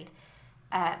getting married.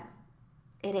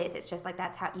 It is. It's just like,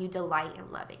 that's how you delight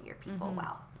in loving your people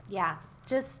well. Yeah.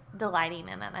 Just delighting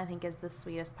in it, I think, is the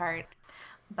sweetest part.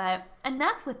 But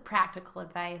enough with practical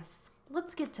advice.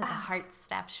 Let's get to the heart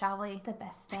stuff, shall we? The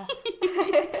best stuff.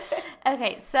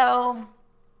 Okay, so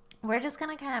we're just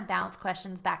going to kind of bounce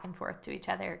questions back and forth to each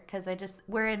other because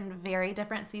we're in very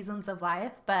different seasons of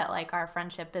life, but like our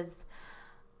friendship is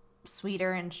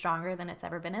sweeter and stronger than it's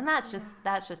ever been. And that's just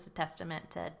a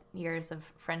testament to years of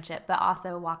friendship, but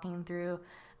also walking through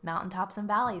mountaintops and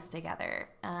valleys together.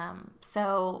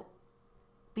 So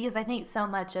because I think so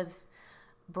much of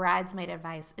bridesmaid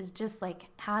advice is just like,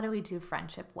 how do we do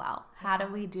friendship well? How do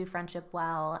we do friendship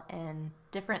well in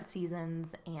different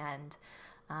seasons and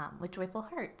with joyful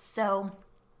hearts? So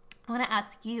I want to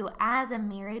ask you, as a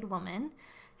married woman,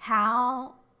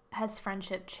 how has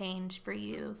friendship changed for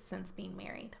you since being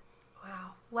married?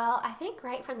 Wow. Well, I think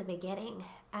right from the beginning,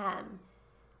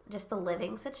 just the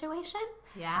living situation.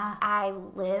 Yeah. I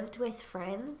lived with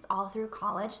friends all through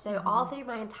college. So all through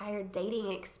my entire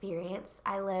dating experience,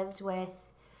 I lived with,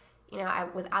 I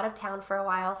was out of town for a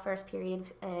while, first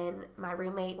period, and my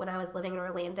roommate when I was living in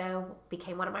Orlando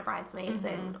became one of my bridesmaids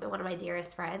and one of my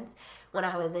dearest friends. When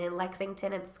I was in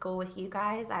Lexington at school with you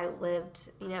guys, I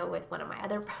lived, with one of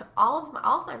my all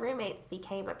of my roommates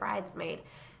became a bridesmaid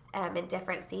in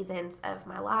different seasons of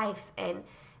my life. And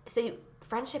so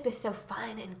friendship is so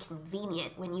fun and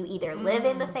convenient when you either live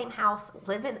in the same house,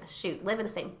 live in the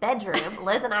same bedroom.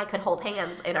 Liz and I could hold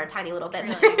hands in our tiny little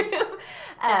bedroom.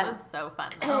 It was so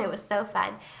fun, though. It was so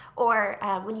fun. Or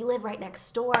when you live right next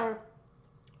door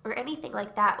or anything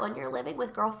like that, when you're living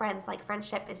with girlfriends, like,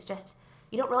 friendship is just,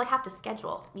 you don't really have to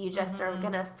schedule. You just are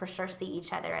going to for sure see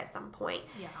each other at some point.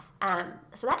 Yeah.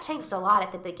 So that changed a lot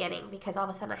at the beginning because all of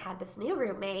a sudden I had this new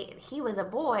roommate. He was a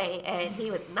boy and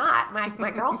he was not my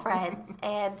girlfriend's.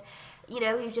 And,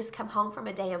 you just come home from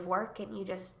a day of work and you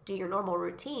just do your normal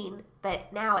routine.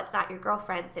 But now it's not your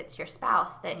girlfriend's, it's your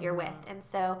spouse that you're with. And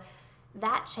so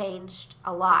that changed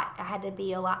a lot. I had to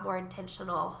be a lot more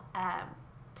intentional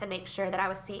to make sure that I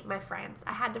was seeing my friends.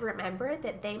 I had to remember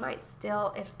that they might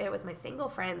still, if it was my single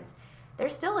friends, they're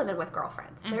still living with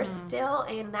girlfriends. They're still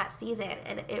in that season.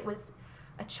 And it was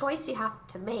a choice you have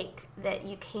to make, that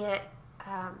you can't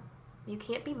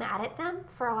be mad at them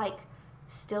for, like,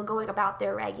 still going about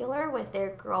their regular with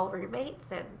their girl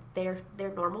roommates and their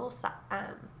normal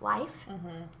life.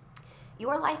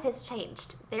 Your life has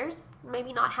changed. Theirs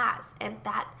maybe not has. And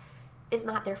that is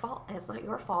not their fault. It's not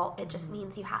your fault. It just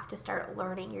means you have to start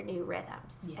learning your new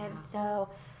rhythms. Yeah. And so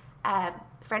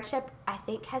friendship, I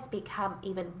think, has become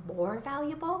even more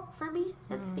valuable for me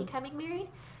since becoming married,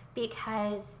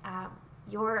 because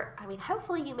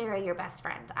hopefully you marry your best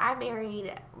friend. I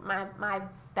married my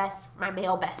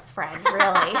male best friend,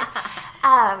 really.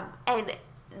 And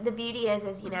the beauty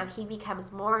is, he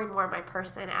becomes more and more my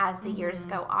person as the years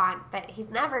go on, but he's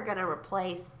never going to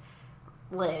replace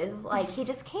Liz. Like, he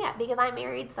just can't, because I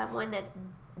married someone that's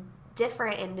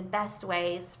different in the best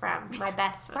ways from my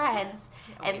best friends,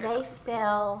 and they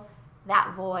fill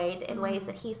that void in ways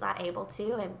that he's not able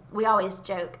to. And we always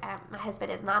joke, my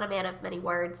husband is not a man of many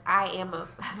words. I am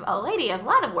a lady of a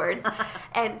lot of words.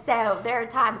 And so there are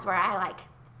times where I like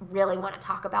really want to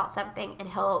talk about something, and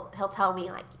he'll tell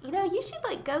me like, you know, you should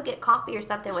like go get coffee or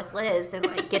something with Liz and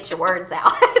like get your words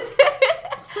out.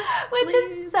 Which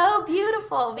is so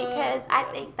beautiful, because I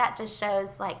think that just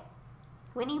shows like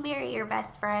when you marry your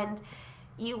best friend,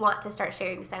 you want to start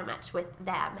sharing so much with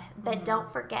them. But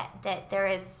don't forget that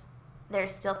there's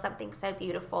still something so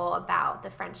beautiful about the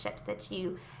friendships that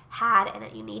you had and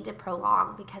that you need to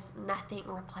prolong, because nothing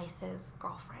replaces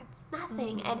girlfriends.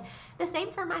 Nothing. And the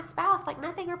same for my spouse. Like,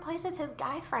 nothing replaces his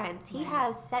guy friends. He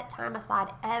has set time aside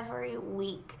every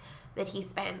week that he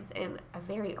spends in a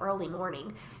very early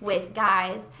morning with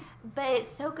guys. But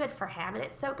it's so good for him, and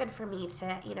it's so good for me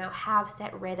to, you know, have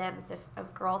set rhythms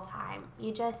of girl time.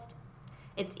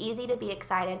 It's easy to be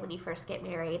excited when you first get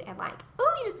married and like,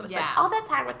 oh, you just want to spend all that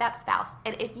time with that spouse.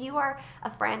 And if you are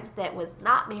a friend that was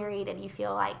not married and you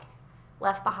feel like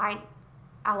left behind,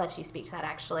 I'll let you speak to that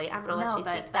actually. I'm going to let you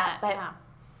speak to that. But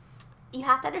you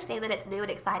have to understand that it's new and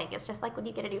exciting. It's just like when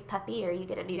you get a new puppy or you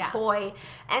get a new toy,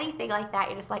 anything like that.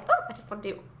 You're just like, oh, I just want to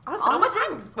spend all my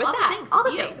time with that. All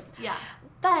the things. Yeah.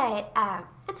 But,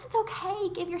 and that's okay.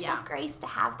 Give yourself grace to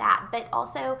have that. But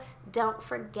also don't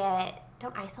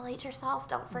isolate yourself.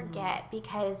 Don't forget,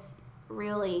 because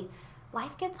really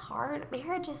life gets hard.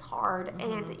 Marriage is hard,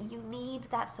 and you need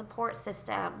that support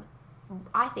system.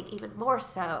 I think even more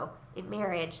so in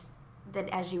marriage than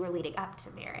as you were leading up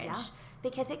to marriage,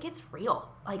 because it gets real.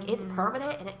 Like it's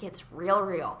permanent, and it gets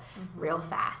real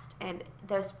fast. And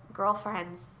those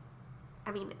girlfriends,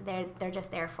 I mean, they're just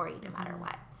there for you no matter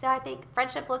what. So I think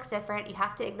friendship looks different. You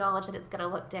have to acknowledge that it's going to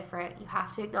look different. You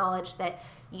have to acknowledge that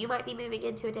you might be moving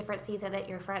into a different season that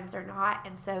your friends are not.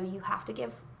 And so you have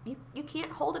to you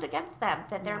can't hold it against them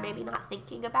that they're maybe not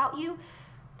thinking about you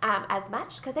as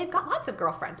much, because they've got lots of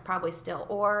girlfriends probably still,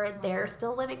 or they're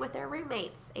still living with their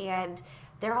roommates and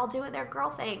they're all doing their girl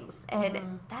things.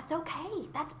 And that's okay.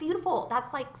 That's beautiful.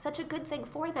 That's like such a good thing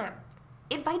for them.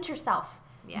 Invite yourself.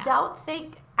 Yeah.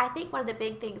 I think one of the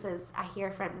big things is I hear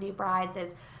from new brides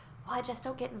is, well, I just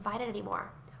don't get invited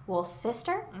anymore. Well,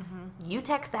 sister, you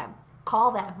text them, call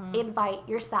them, invite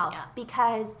yourself,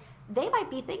 because they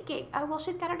might be thinking, oh, well,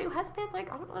 she's got a new husband.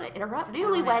 Like, I don't want to interrupt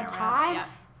newlywed time. Yeah.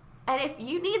 And if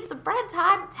you need some friend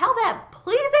time, tell them,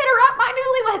 please interrupt my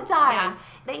newlywed time. Yeah.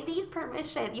 They need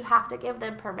permission. You have to give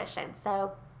them permission.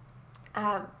 So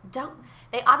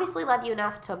they obviously love you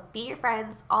enough to be your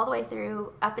friends all the way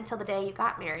through up until the day you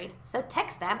got married. So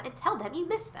text them and tell them you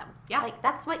miss them. Yeah. Like,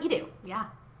 that's what you do. Yeah.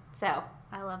 So.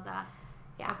 I love that.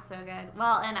 Yeah. That's so good.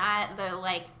 Well, and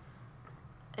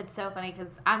it's so funny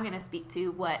because I'm going to speak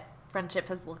to what friendship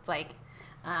has looked like.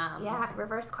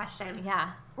 Reverse question.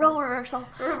 Yeah. Role reversal.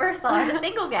 As a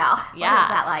single gal. Yeah. What is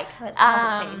that like? How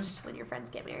has it changed when your friends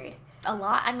get married? A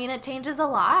lot. I mean, it changes a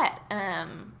lot.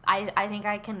 I think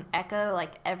I can echo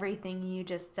like everything you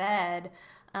just said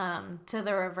to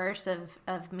the reverse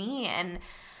of me. And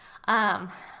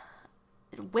I'll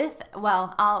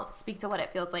speak to what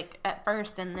it feels like at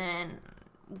first, and then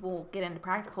we'll get into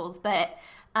practicals. But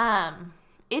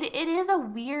it is a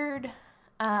weird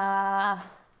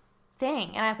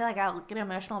thing, and I feel like I'll get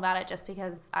emotional about it just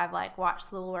because I've like watched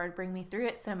the Lord bring me through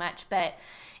it so much. But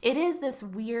it is this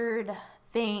weird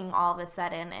thing all of a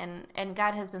sudden, and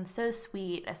God has been so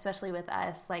sweet, especially with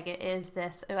us. Like, it is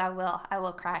this, I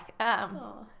will cry,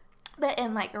 but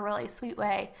in like a really sweet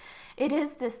way. It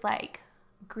is this like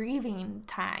grieving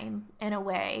time in a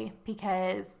way,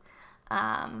 because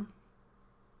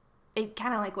it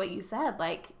kind of like what you said,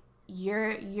 like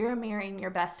you're marrying your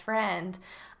best friend.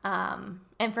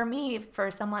 And for me, for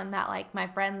someone that like my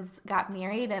friends got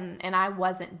married and I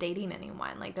wasn't dating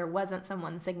anyone, like there wasn't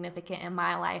someone significant in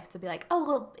my life to be like, oh,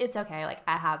 well, it's okay. Like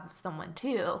I have someone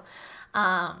too.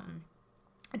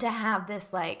 To have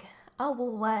this like, oh,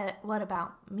 well, what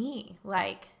about me?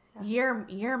 Like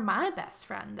you're my best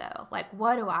friend though. Like,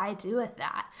 what do I do with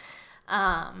that?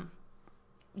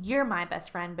 You're my best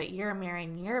friend, but you're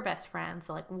marrying your best friend.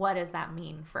 So like, what does that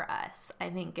mean for us? I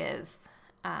think is,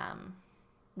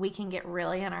 we can get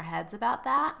really in our heads about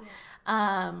that.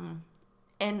 Yeah.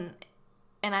 And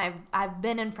I've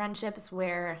been in friendships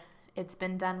where it's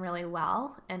been done really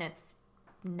well and it's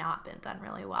not been done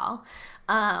really well.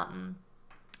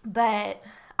 But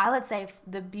I would say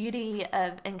the beauty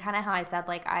of, and kind of how I said,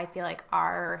 like, I feel like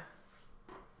our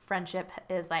friendship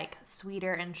is like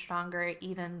sweeter and stronger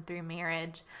even through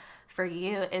marriage for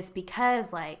you, is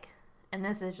because like, and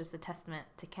this is just a testament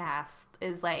to Cass,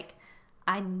 is like,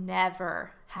 I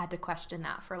never had to question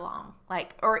that for long,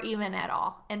 like, or even at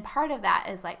all. And part of that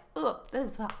is like, oh,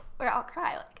 this is or I'll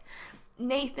cry. Like,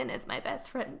 Nathan is my best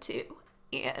friend too.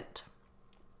 And,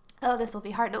 oh, this will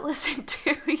be hard to listen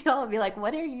to. Y'all will be like,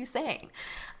 what are you saying?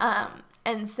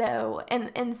 And so,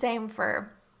 and same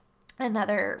for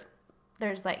another,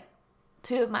 there's like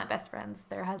 2 of my best friends,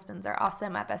 their husbands are also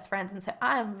my best friends. And so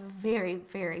I'm very,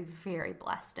 very, very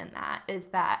blessed in that, is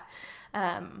that,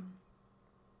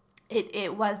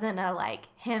 it wasn't a like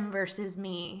him versus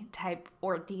me type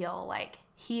ordeal. Like,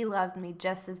 he loved me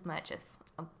just as much as,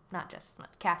 not just as much,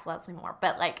 Cass loves me more,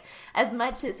 but like as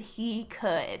much as he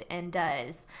could and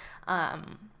does.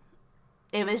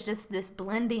 It was just this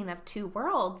blending of 2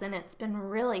 worlds, and it's been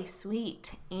really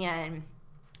sweet. And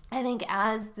I think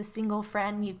as the single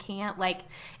friend, you can't like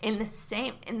and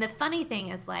the funny thing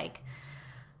is like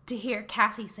to hear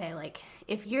Cassie say, like,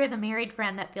 if you're the married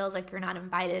friend that feels like you're not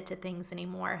invited to things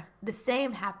anymore, the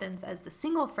same happens as the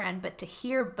single friend, but to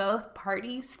hear both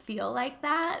parties feel like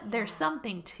that, there's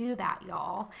something to that,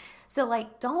 y'all. So,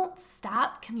 like, don't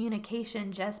stop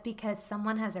communication just because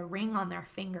someone has a ring on their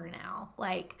finger now.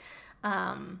 Like,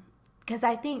 because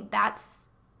I think that's,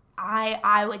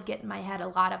 I would get in my head a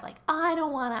lot of like, oh, I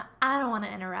don't want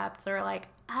to interrupt, or like,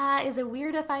 is it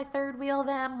weird if I third wheel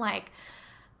them? Like,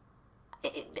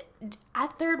 I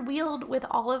third wheeled with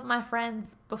all of my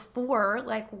friends before,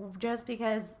 like, just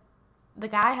because the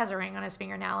guy has a ring on his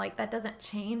finger now, like, that doesn't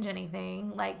change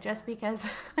anything. Like, just because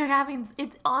they're having,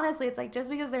 it's honestly, it's like, just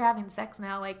because they're having sex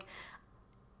now, like,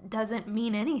 doesn't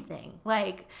mean anything.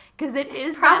 Like, because it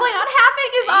is probably not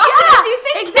happening as often as you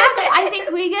think. Exactly. I think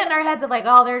we get in our heads of like,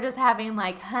 oh, they're just having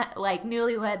like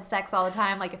newlywed sex all the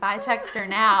time. Like, if I text her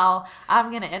now,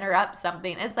 I'm gonna interrupt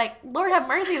something. It's like, Lord have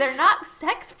mercy, they're not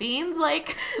sex fiends. Like,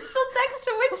 she'll text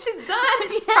you when she's done.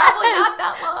 It's probably not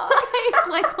that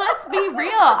long. like, let's be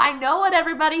real. I know what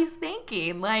everybody's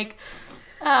thinking. Like,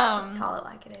 just call it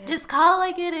like it is. Just call it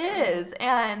like it is.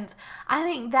 And I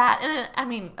think that, and I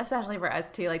mean, especially for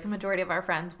us too, like the majority of our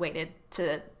friends waited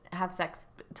to have sex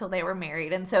till they were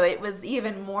married. And so it was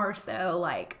even more so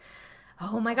like,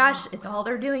 oh my gosh, it's all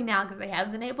they're doing now because they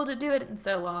haven't been able to do it in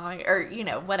so long, or, you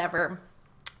know, whatever.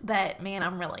 But man,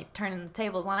 I'm really turning the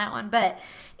tables on that one. But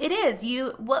it is,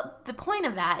 what the point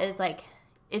of that is, like,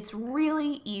 it's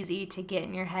really easy to get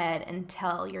in your head and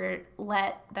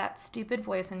let that stupid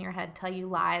voice in your head tell you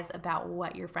lies about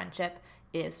what your friendship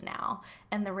is now.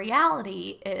 And the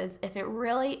reality is, if it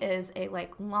really is a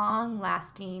like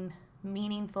long-lasting,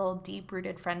 meaningful,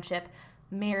 deep-rooted friendship,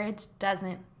 marriage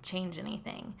doesn't change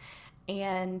anything.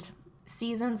 And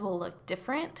seasons will look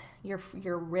different.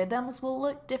 Your rhythms will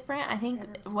look different. I think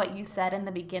what you said in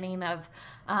the beginning of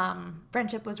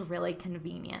friendship was really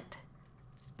convenient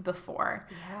before.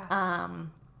 Yeah.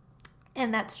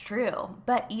 And that's true.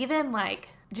 But even like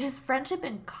just friendship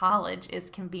in college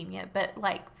is convenient, but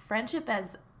like friendship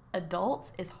as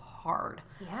adults is hard.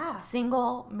 Yeah.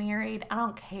 Single, married, I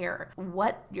don't care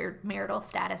what your marital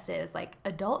status is. Like,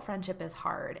 adult friendship is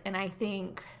hard. And I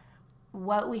think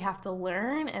what we have to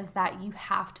learn is that you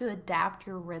have to adapt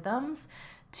your rhythms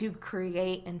to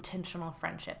create intentional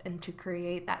friendship and to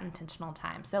create that intentional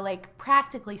time. So, like,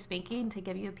 practically speaking, to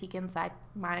give you a peek inside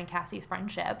mine and Cassie's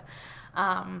friendship,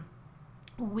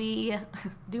 we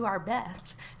do our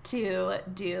best to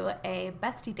do a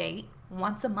bestie date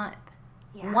once a month.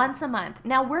 Yeah. Once a month.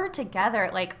 Now, we're together,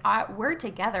 like, we're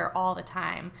together all the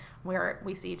time.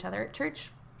 We see each other at church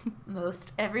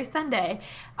most every Sunday.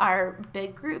 Our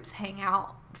big groups hang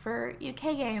out for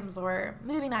UK games or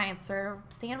movie nights or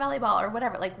sand volleyball or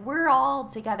whatever. Like, we're all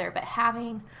together, but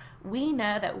we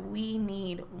know that we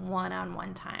need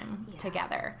one-on-one time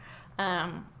together.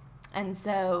 And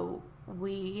so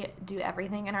we do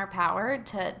everything in our power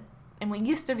and we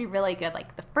used to be really good.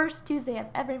 Like, the first Tuesday of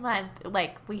every month,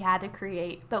 like, we had to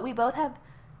create. But we both have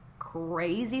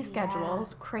crazy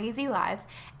schedules, crazy lives,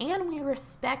 and we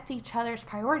respect each other's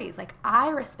priorities. Like, I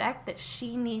respect that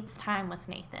she needs time with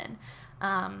Nathan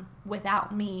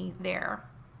without me there.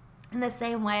 In the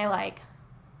same way, like,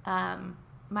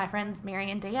 my friends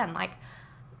Mary and Dan, like,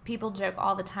 people joke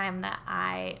all the time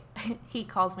that he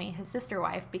calls me his sister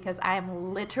wife because I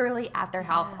am literally at their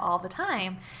house all the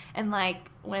time. And like,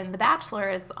 when The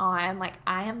Bachelor is on, like,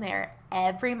 I am there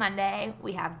every Monday.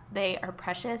 They are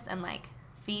precious and like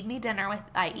feed me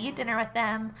I eat dinner with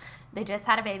them. They just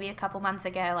had a baby a couple months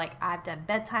ago. Like, I've done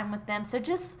bedtime with them. So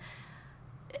just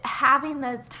having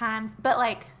those times, but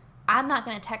like, I'm not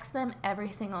going to text them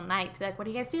every single night to be like, what are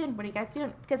you guys doing? What are you guys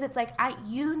doing? Because it's like,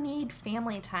 you need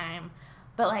family time.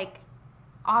 But, like,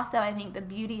 also I think the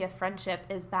beauty of friendship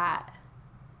is that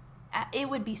it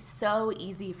would be so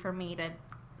easy for me to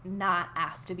not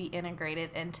ask to be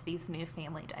integrated into these new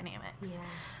family dynamics.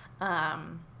 Yeah.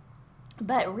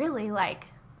 But really, like,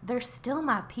 they're still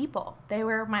my people. They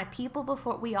were my people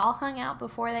before. We all hung out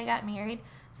before they got married.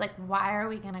 It's like, why are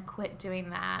we going to quit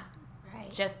doing that?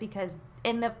 Right. Just because.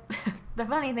 And the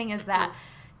funny thing is that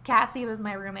Cassie was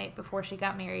my roommate before she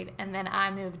got married, and then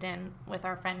I moved in with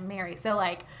our friend Mary. So,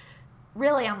 like,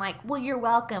 really, I'm like, well, you're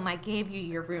welcome. I gave you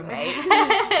your roommate.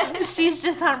 She's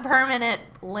just on permanent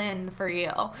Lynn for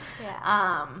you.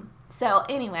 Yeah. So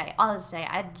anyway, I'll just say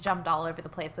I jumped all over the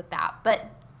place with that. But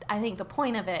I think the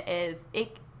point of it is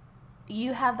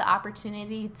you have the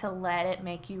opportunity to let it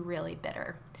make you really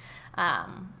bitter.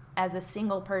 As a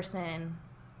single person,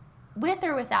 with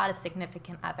or without a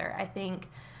significant other, I think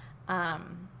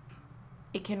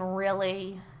it can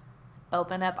really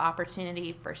open up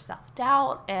opportunity for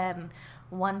self-doubt and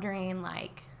wondering,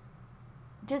 like,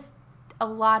 just a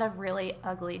lot of really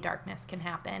ugly darkness can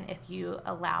happen if you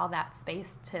allow that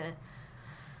space to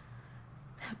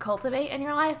cultivate in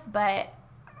your life. But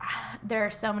there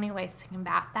are so many ways to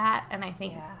combat that, and I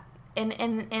think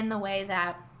in the way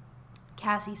that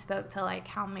Cassie spoke to, like,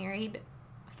 how married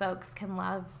folks can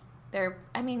love their,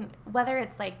 I mean, whether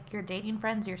it's like your dating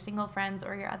friends, your single friends,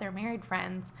 or your other married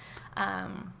friends.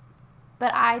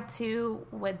 But I, too,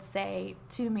 would say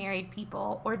to married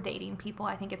people or dating people,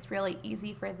 I think it's really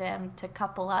easy for them to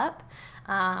couple up.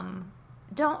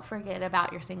 Don't forget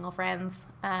about your single friends.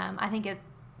 I think it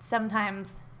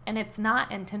sometimes, and it's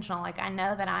not intentional. Like, I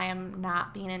know that I am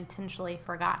not being intentionally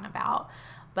forgotten about,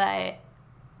 but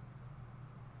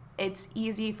it's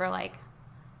easy for, like,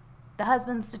 the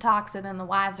husbands to talk, so then the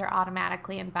wives are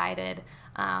automatically invited.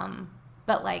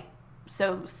 But, like,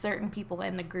 so certain people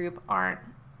in the group aren't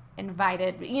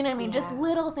invited, you know what I mean? Yeah. Just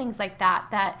little things like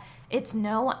that it's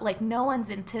no one's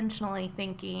intentionally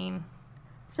thinking,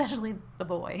 especially the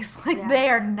boys, like they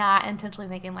are not intentionally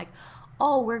thinking, like,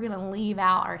 oh, we're gonna leave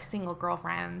out our single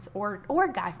girlfriends or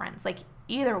guy friends, like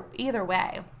either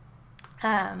way.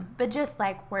 But just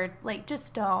like, we're like,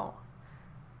 just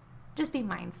be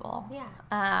mindful.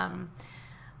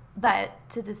 But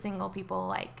to the single people,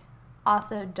 like,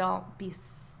 also don't be,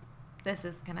 this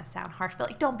is going to sound harsh, but,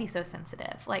 like, don't be so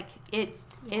sensitive. Like,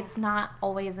 it's not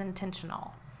always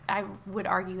intentional. I would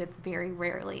argue it's very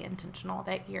rarely intentional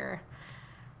that you're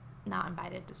not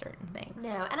invited to certain things.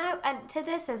 No, and to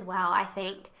this as well, I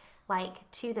think, like,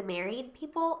 to the married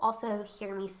people, also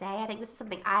hear me say, I think this is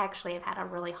something I actually have had a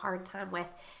really hard time with.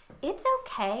 It's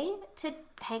okay to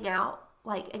hang out,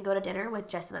 like, and go to dinner with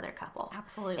just another couple.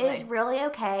 Absolutely. It is really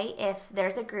okay if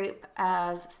there's a group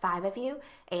of 5 of you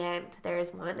and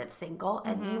there's one that's single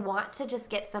and you want to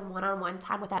just get some one-on-one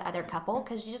time with that other couple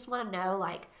because you just want to know,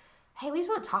 like, hey, we just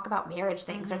want to talk about marriage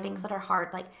things or things that are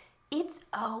hard. Like, it's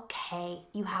okay.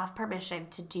 You have permission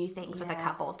to do things with a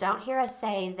couple. Don't hear us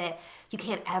say that you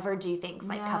can't ever do things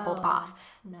like coupled off.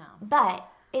 No. But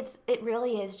it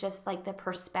really is just, like, the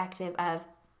perspective of,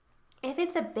 if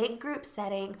it's a big group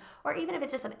setting or even if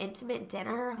it's just an intimate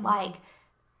dinner, like,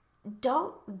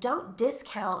 don't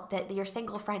discount that your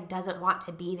single friend doesn't want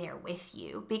to be there with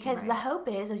you, because the hope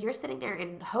is you're sitting there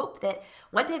in hope that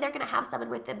one day they're going to have someone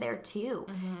with them there too.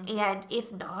 And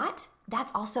if not,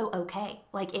 that's also okay.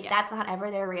 Like, if that's not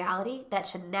ever their reality, that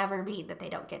should never mean that they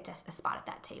don't get a spot at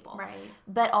that table. Right.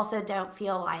 But also don't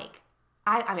feel like,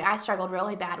 I mean, I struggled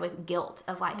really bad with guilt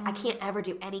of, like, I can't ever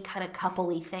do any kind of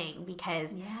couple-y thing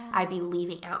because I'd be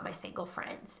leaving out my single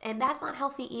friends. And that's not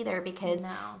healthy either, because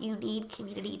you need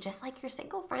community, just like your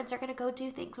single friends are going to go do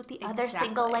things with the other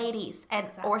single ladies and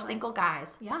or single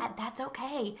guys. Yeah. And that's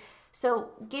okay. So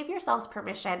give yourselves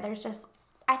permission. There's just,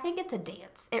 I think it's a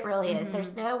dance. It really is.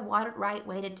 There's no one right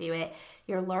way to do it.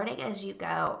 You're learning as you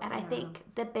go. And I think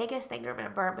the biggest thing to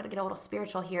remember, I'm going to get a little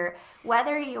spiritual here,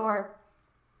 whether you're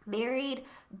married,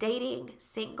 dating,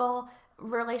 single,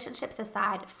 relationships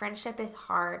aside, friendship is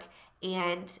hard,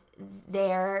 and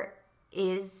there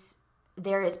is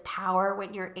power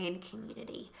when you're in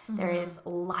community. There is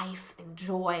life and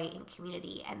joy in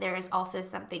community, and there is also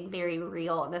something very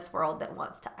real in this world that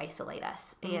wants to isolate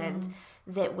us, and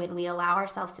that when we allow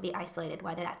ourselves to be isolated,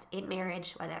 whether that's in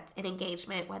marriage, whether that's in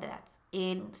engagement, whether that's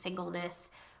in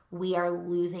singleness, we are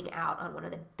losing out on one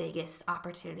of the biggest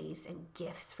opportunities and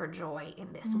gifts for joy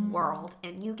in this world.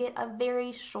 And you get a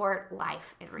very short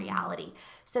life in reality.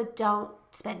 So don't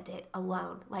spend it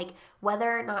alone. Like,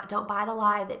 whether or not, don't buy the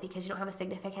lie that because you don't have a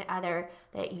significant other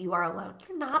that you are alone.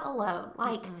 You're not alone.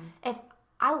 Like, if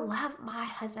I love my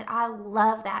husband, I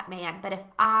love that man. But if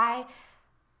I,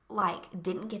 like,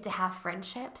 didn't get to have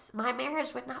friendships, my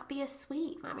marriage would not be as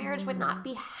sweet. My marriage would not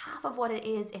be half of what it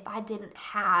is if I didn't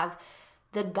have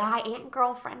the guy and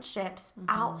girl friendships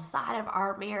outside of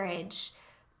our marriage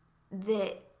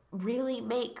that really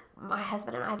make my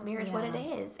husband and I's marriage what it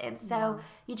is. And so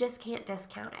you just can't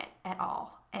discount it at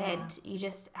all. And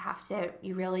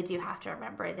you really do have to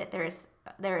remember that there is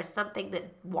something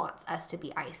that wants us to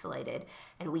be isolated,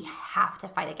 and we have to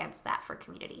fight against that for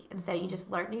community. And so you just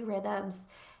learn new rhythms,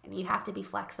 and you have to be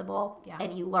flexible,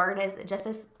 and you learn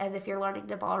as if you're learning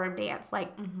to ballroom dance.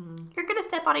 Like, you're going to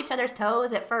step on each other's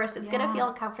toes at first. It's going to feel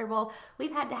uncomfortable.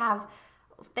 We've had to have,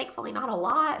 thankfully not a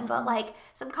lot, but like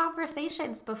some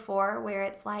conversations before where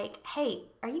it's like, hey,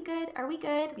 are you good? Are we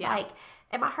good? Yeah. Like,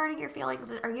 am I hurting your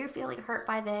feelings? Are you feeling hurt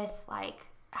by this? Like,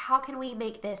 how can we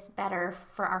make this better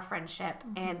for our friendship?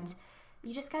 And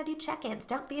you just got to do check-ins.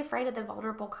 Don't be afraid of the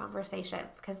vulnerable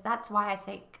conversations, because that's why I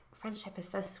think friendship is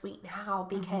so sweet now,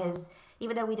 because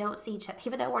even though we don't see each other,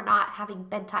 even though we're not having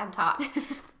bedtime talk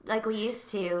like we used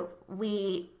to,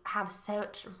 we have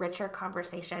such richer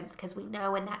conversations because we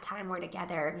know in that time we're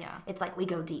together, it's like we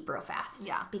go deep real fast.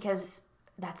 Yeah. Because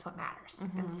that's what matters.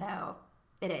 And so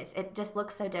it just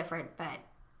looks so different, but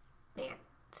man,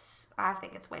 I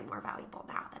think it's way more valuable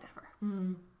now than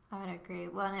ever. I would agree.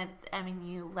 Well, and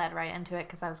you led right into it,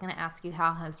 because I was going to ask you,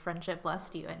 how has friendship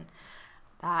blessed you? And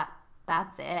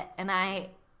that's it. And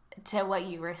to what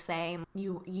you were saying,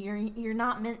 you're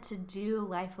not meant to do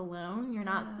life alone. You're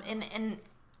not, and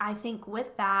I think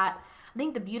with that, I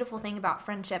think the beautiful thing about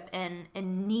friendship and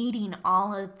needing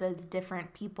all of those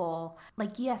different people,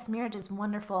 like, yes, marriage is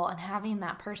wonderful and having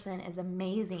that person is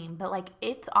amazing, but like,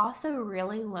 it's also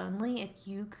really lonely if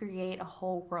you create a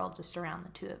whole world just around the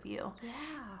two of you.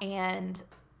 Yeah. And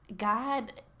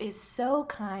God is so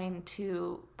kind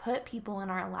to put people in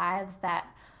our lives that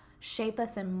shape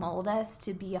us and mold us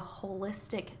to be a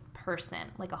holistic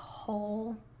person, like a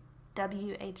whole,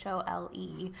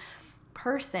 WHOLE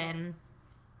person,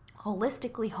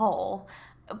 holistically whole,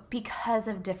 because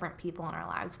of different people in our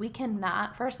lives. We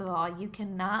cannot, first of all, you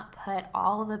cannot put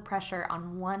all the pressure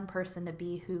on one person to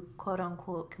be who, quote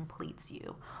unquote, completes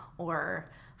you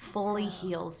or fully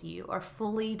heals you or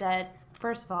fully does.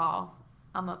 First of all,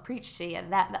 I'm going to preach to you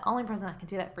that the only person that can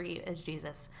do that for you is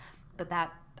Jesus. But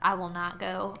that, I will not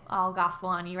go all gospel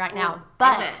on you right now.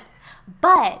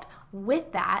 But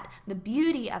with that, the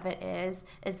beauty of it is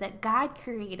that God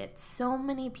created so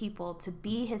many people to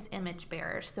be his image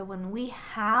bearers. So when we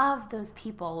have those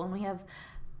people, when we have,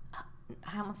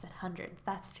 I almost said hundreds,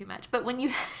 that's too much. But when you,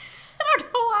 I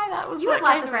don't know why that was. You have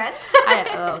lots of friends.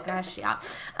 Oh gosh, yeah.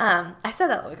 I said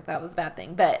that like that was a bad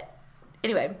thing. But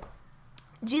anyway,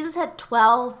 Jesus had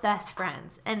 12 best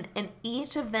friends, and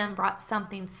each of them brought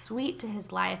something sweet to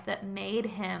his life that made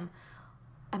him,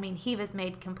 I mean, he was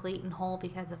made complete and whole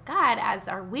because of God, as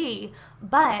are we,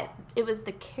 but it was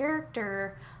the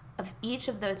character of each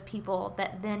of those people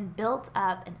that then built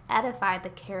up and edified the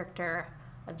character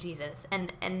of Jesus,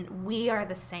 and we are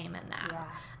the same in that.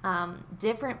 Yeah.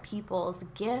 Different people's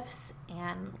gifts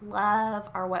and love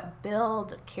are what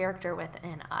build character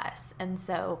within us, and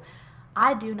so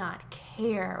I do not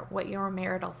care what your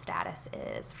marital status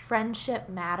is. Friendship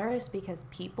matters because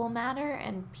people matter,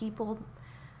 and people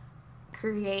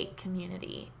create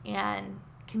community, and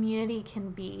community can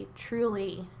be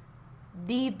truly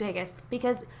the biggest,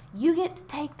 because you get to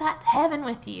take that to heaven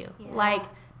with you. Yeah. Like,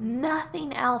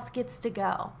 nothing else gets to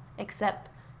go except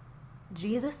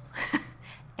Jesus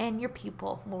and your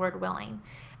people, Lord willing.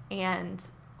 And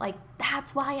like,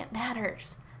 that's why it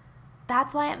matters.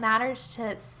 That's why it matters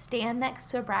to stand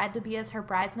next to a bride to be as her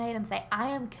bridesmaid and say, I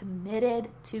am committed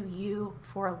to you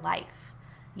for life.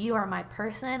 You are my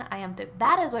person.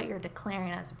 That is what you're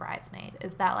declaring as a bridesmaid,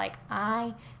 is that like,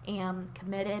 I am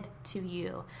committed to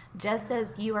you. Just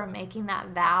as you are making that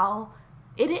vow,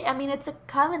 it's a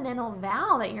covenantal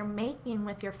vow that you're making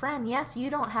with your friend. Yes, you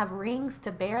don't have rings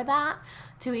to bear that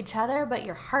to each other, but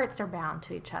your hearts are bound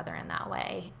to each other in that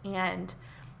way. And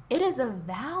it is a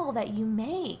vow that you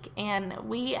make. And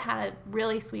we had a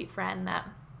really sweet friend that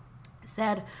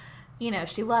said,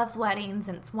 she loves weddings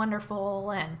and it's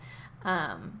wonderful. And,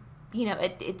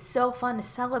 it's so fun to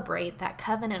celebrate that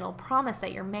covenantal promise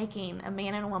that you're making, a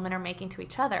man and a woman are making to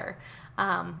each other.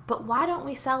 But why don't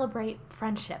we celebrate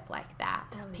friendship like that?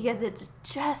 Oh, yeah. Because it's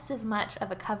just as much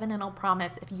of a covenantal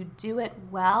promise if you do it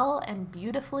well and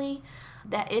beautifully,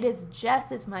 that it is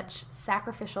just as much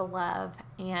sacrificial love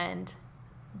and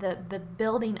the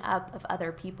building up of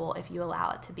other people if you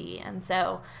allow it to be. And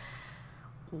so,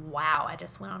 wow, I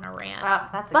just went on a rant. Oh,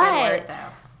 that's a good word, though.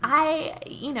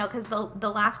 Because the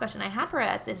last question I had for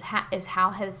us is how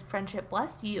has friendship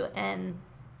blessed you? And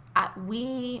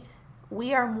we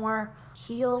are more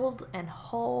healed and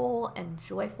whole and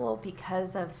joyful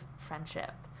because of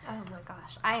friendship. Oh my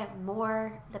gosh. I am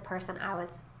more the person I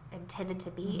was intended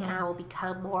to be, and I will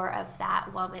become more of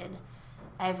that woman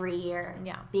every year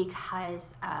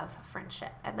because of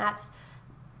friendship. And that's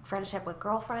friendship with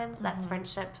girlfriends. That's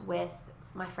friendship with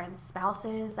my friends'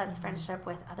 spouses. That's friendship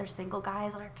with other single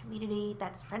guys in our community.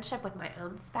 That's friendship with my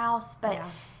own spouse. But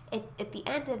at the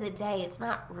end of the day, it's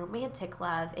not romantic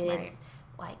love. It is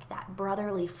like that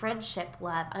brotherly friendship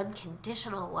love,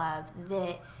 unconditional love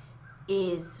that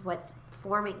is what's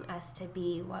forming us to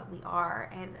be what we are.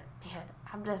 And man,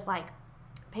 I'm just like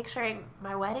picturing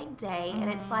my wedding day, and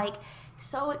it's like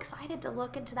so excited to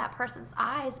look into that person's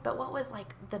eyes. But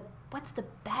what's the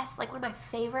best, like one of my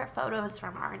favorite photos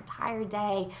from our entire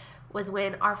day was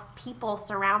when our people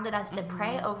surrounded us to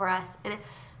pray over us, and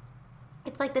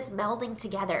it's like this melding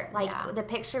together. Like the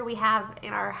picture we have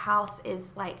in our house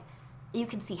is like, you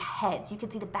can see heads, you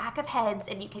can see the back of heads,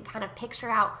 and you can kind of picture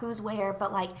out who's where,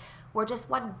 but like we're just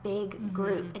one big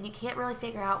group, and you can't really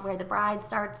figure out where the bride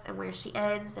starts and where she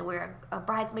ends, and where a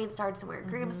bridesmaid starts and where a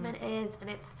groomsman is. And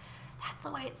that's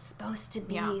the way it's supposed to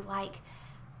be. Like,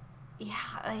 you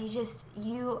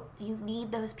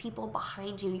need those people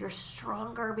behind you. You're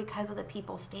stronger because of the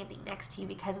people standing next to you,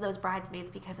 because of those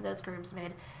bridesmaids, because of those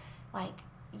groomsmen. Like,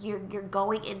 you're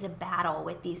going into battle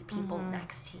with these people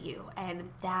next to you, and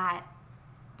that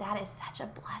is such a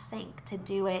blessing to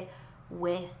do it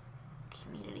with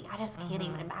community. I just can't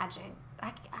even imagine.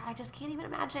 I just can't even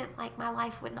imagine, like, my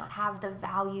life would not have the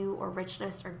value or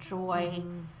richness or joy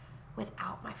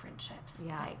without my friendships.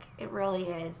 Like, it really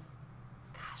is.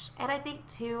 Gosh. And I think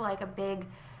too, like, a big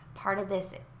part of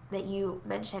this that you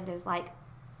mentioned is like,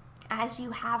 as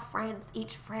you have friends,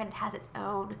 each friend has its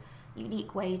own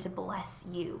unique way to bless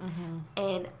you.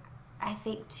 And I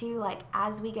think too, like,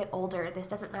 as we get older, this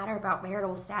doesn't matter about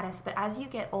marital status, but as you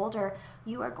get older,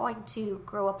 you are going to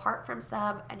grow apart from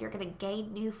some, and you're going to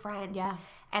gain new friends.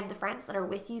 And the friends that are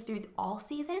with you through all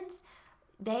seasons,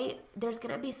 there's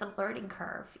going to be some learning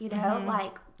curve, you know?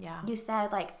 Like you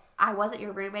said, like, I wasn't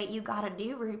your roommate, you got a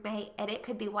new roommate, and it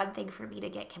could be one thing for me to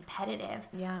get competitive.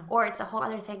 Or it's a whole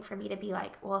other thing for me to be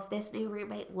like, well, if this new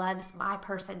roommate loves my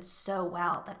person so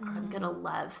well, then I'm going to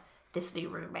love this new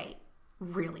roommate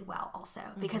really well also,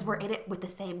 because we're in it with the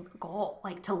same goal,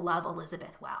 like to love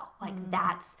Elizabeth well. Like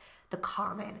that's the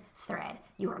common thread.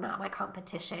 You are not my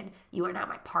competition. You are not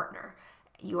my partner.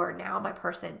 You are now my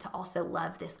person to also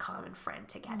love this common friend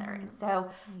together. And so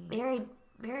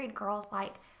married girls,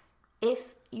 like,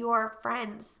 if your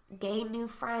friends gain new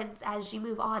friends as you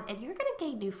move on, and you're going to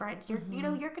gain new friends, you're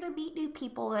you're going to meet new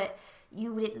people that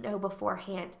you didn't know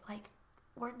beforehand. Like,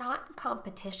 we're not in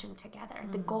competition together.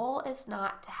 The goal is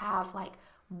not to have like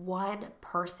one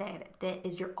person that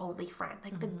is your only friend.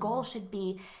 Like the goal should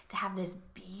be to have this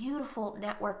beautiful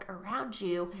network around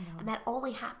you, and that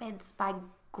only happens by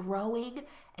growing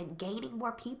and gaining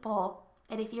more people.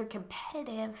 And if you're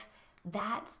competitive,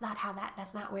 that's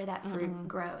not where that fruit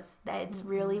grows. That's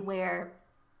really where,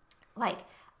 like,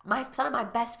 some of my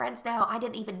best friends now, I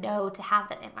didn't even know to have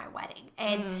them in my wedding.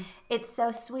 And it's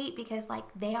so sweet because, like,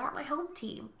 they are my home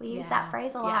team. We use that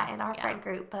phrase a lot in our friend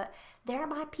group, but they're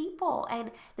my people.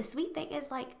 And the sweet thing is,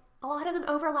 like, a lot of them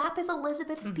overlap as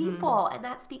Elizabeth's people. And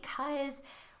that's because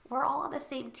we're all on the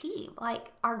same team.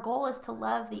 Like, our goal is to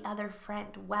love the other friend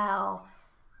well.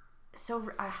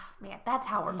 So, man, that's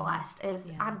how we're blessed.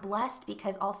 I'm blessed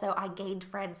because also I gained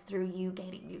friends through you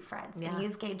gaining new friends. And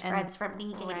you've gained friends from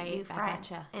me gaining new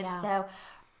friends. And so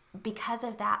because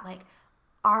of that, like,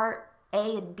 our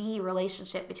A and B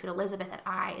relationship between Elizabeth and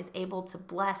I is able to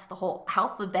bless the whole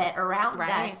alphabet around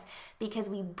us, because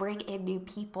we bring in new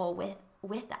people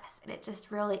with us. And it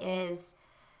just really is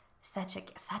such a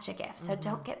gift. So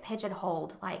don't get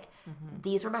pigeonholed. Like,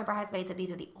 these were my bridesmaids, and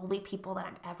these are the only people that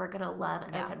I'm ever going to love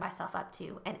and open myself up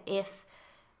to. And if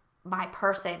my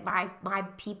person, my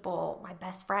people, my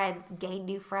best friends gain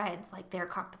new friends, like, they're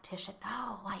competition.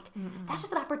 No, like, that's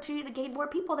just an opportunity to gain more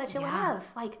people that you love.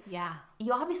 Like,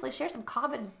 you obviously share some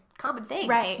common things.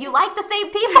 Right. You like the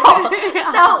same people.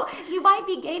 So you might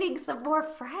be gaining some more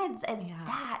friends. And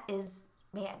that is,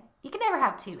 man, you can never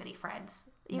have too many friends.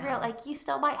 You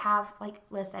still might have, like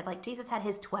Liz said, like, Jesus had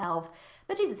his 12,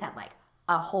 but Jesus had, like,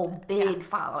 a whole big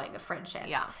following of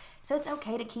friendships. So it's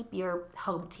okay to keep your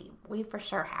home team. We for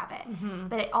sure have it.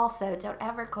 But it also, don't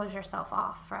ever close yourself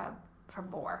off from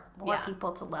more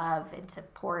people to love and to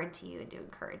pour into you and to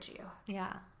encourage you.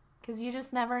 Yeah. Because you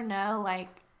just never know.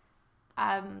 Like,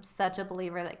 I'm such a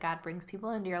believer that God brings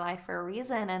people into your life for a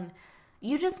reason, and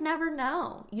you just never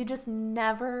know. You just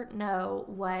never know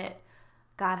what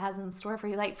God has in store for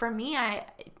you. Like, for me,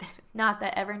 not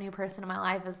that every new person in my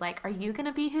life is like, are you going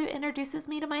to be who introduces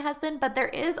me to my husband? But there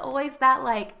is always that,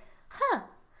 like,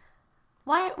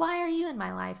 why are you in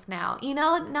my life now? You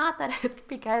know, not that it's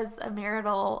because a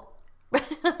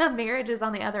marriage is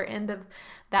on the other end of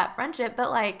that friendship,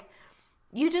 but, like,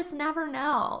 you just never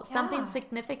know. Yeah. Something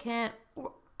significant.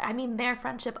 I mean, their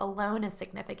friendship alone is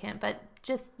significant, but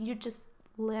you just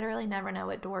literally never know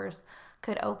what doors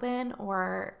could open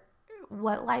or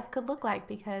what life could look like,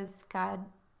 because God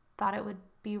thought it would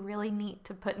be really neat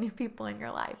to put new people in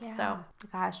your life. Yeah. So,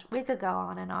 gosh, we could go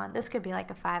on and on. This could be like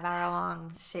a 5-hour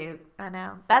long. Shoot. I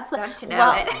know. Don't you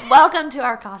know it? Welcome to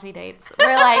our coffee dates.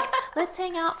 We're like, let's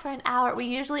hang out for an hour.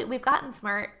 We've gotten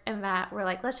smart in that we're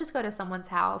like, let's just go to someone's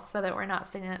house so that we're not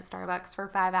sitting at Starbucks for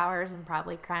 5 hours and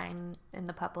probably crying in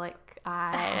the public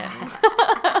eye.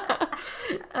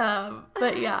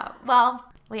 But yeah, well,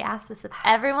 we asked this of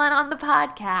everyone on the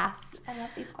podcast. I love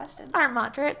these questions. Our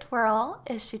mantra at Twirl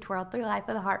is she twirled through life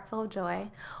with a heart full of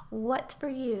joy. What for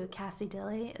you, Cassie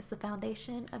Dilly, is the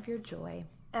foundation of your joy?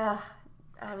 I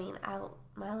mean, I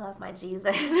love my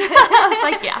Jesus. I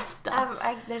was like,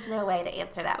 yeah. There's no way to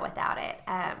answer that without it.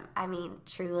 I mean,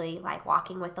 truly, like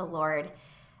walking with the Lord,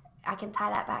 I can tie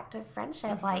that back to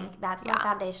friendship. Mm-hmm. Like that's my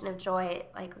foundation of joy.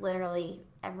 Like literally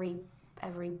every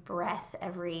breath,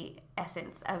 every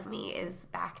essence of me is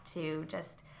back to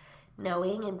just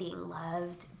knowing and being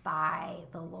loved by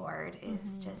the Lord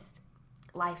is just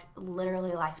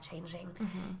literally life-changing.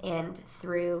 Mm-hmm. And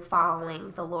through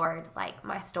following the Lord, like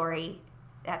my story,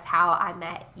 that's how I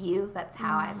met you. That's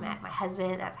how I met my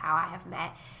husband. That's how I have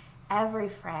met every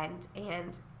friend.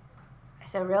 And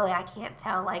so really I can't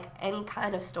tell like any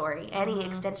kind of story, any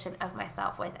extension of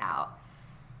myself without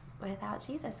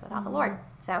Jesus, without the Lord.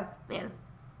 So, man,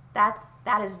 that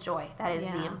is joy. That is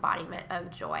the embodiment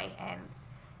of joy. And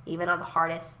even on the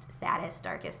hardest, saddest,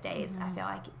 darkest days, I feel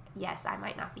like, yes, I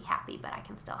might not be happy, but I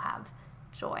can still have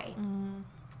joy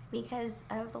because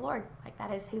of the Lord. Like,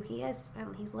 that is who he is,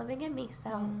 and he's living in me.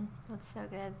 So that's so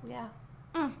good.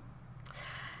 Yeah.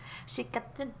 She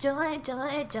got the joy,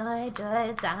 joy, joy,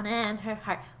 joy down in her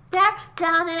heart. There,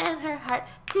 down in her heart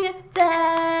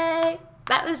today.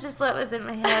 That was just what was in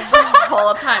my head the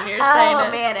whole time you were saying it.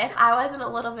 Oh, man, if I wasn't a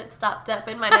little bit stopped up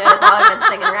in my nose, I would have been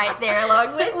singing right there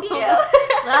along with you.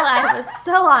 Well, I was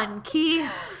so on key.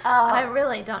 I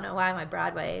really don't know why my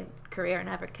Broadway career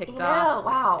never kicked off.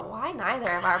 Wow, why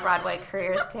neither of our Broadway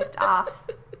careers kicked off?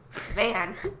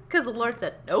 Man. Because the Lord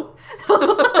said, nope. The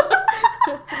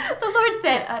Lord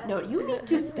said, no, you need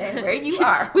to stay where you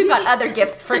are. We've got other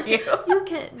gifts for you. You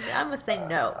can, I'm going to say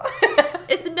no.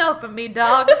 It's a no from me,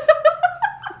 dog.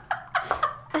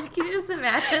 Can you just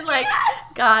imagine, like,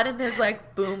 God and his,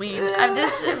 like, booming? I'm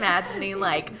just imagining,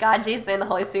 like... God, Jesus, and the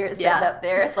Holy Spirit sitting up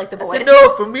there. It's like the voice.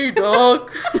 No for me, dog.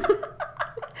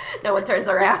 No one turns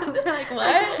around. They're like,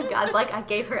 what? God's like, I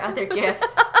gave her other gifts.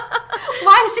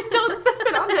 Why is she still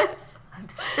insistent on this? I'm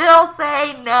still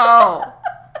saying no.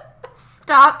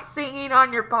 Stop singing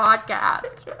on your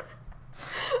podcast.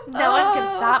 No one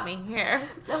can stop me here.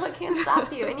 No one can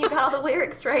stop you, and you got all the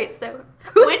lyrics right, so...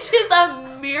 Which is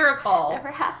a miracle. Never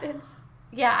happens.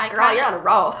 Yeah, Girl, you're on a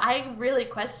roll. I really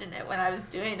questioned it when I was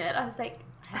doing it. I was like...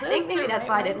 I think maybe that's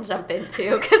why I didn't jump in,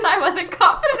 too, because I wasn't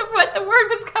confident of what the word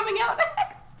was coming out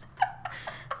next.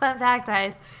 Fun fact, I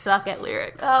suck at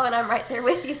lyrics. Oh, and I'm right there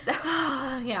with you, so...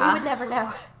 Yeah. We would never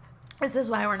know. This is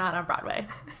why we're not on Broadway.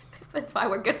 That's why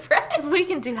we're good friends. We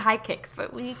can do high kicks,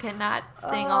 but we cannot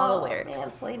sing all the lyrics.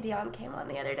 Man, Celine Dion came on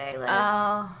the other day, Liz.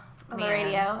 Oh, on the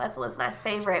radio. That's Liz and I's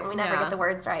favorite, and we never get the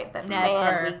words right, but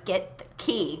man, we get the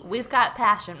key. We've got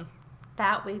passion.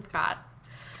 That we've got.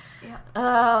 Yeah.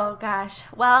 Oh, gosh.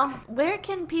 Well, where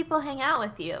can people hang out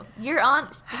with you?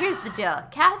 Here's the deal.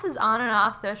 Cass is on and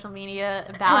off social media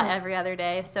about every other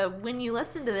day, so when you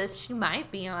listen to this, she might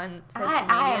be on social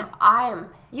media.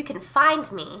 You can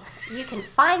find me. You can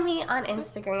find me on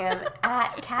Instagram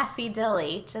at Cassie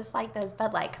Dilly, just like those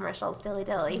Bud Light commercials, Dilly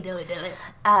Dilly. Dilly Dilly.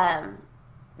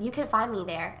 You can find me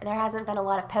there. There hasn't been a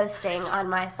lot of posting on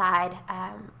my side.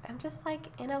 I'm just like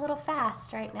in a little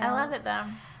fast right now. I love it though.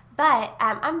 But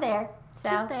I'm there. So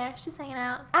she's there. She's hanging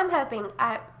out. I'm hoping.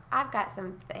 I've got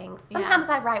some things. Sometimes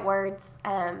I write words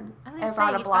over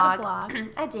on a blog.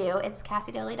 I do. It's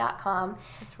CassieDilly.com.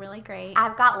 It's really great.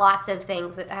 I've got lots of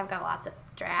things. I've got lots of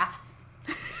drafts.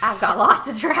 I've got lots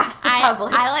of drafts to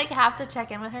publish. I have to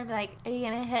check in with her and be like, are you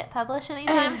going to hit publish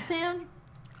anytime soon?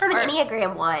 I'm an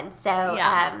Enneagram 1, so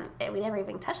we never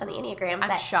even touched on the Enneagram.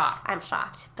 I'm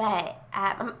shocked. But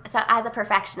so as a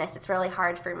perfectionist, it's really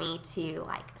hard for me to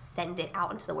like send it out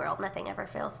into the world. Nothing ever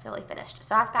feels fully finished.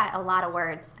 So I've got a lot of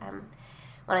words.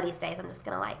 One of these days, I'm just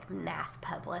going to like mass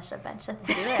publish a bunch of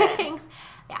things.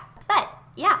 Yeah. But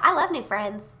yeah, I love new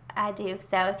friends. I do.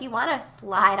 So if you want to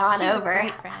slide on She's over. A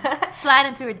great friend. Slide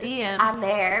into her DMs. I'm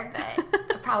there,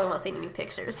 but I probably won't see any new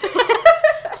pictures.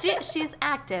 She's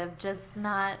active, just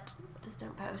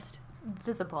don't post.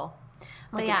 Visible.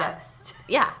 Like a ghost.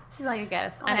 Yeah, she's like a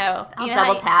ghost. I know. I'll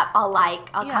double tap. I'll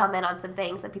comment on some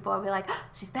things, and people will be like, oh,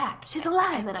 "She's back. She's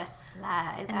alive." And then I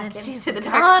slide and back then she's into the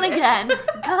gone darkness. again.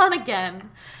 Gone again.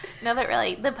 No, but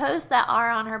really, the posts that are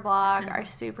on her blog are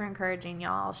super encouraging,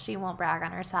 y'all. She won't brag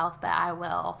on herself, but I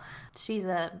will. She's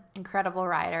an incredible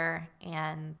writer,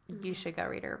 and you should go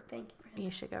read her. Thank you.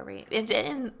 You should go read.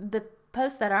 And the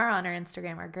posts that are on her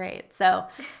Instagram are great. So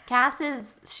Cass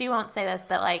she won't say this,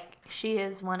 but like she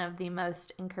is one of the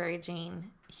most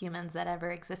encouraging humans that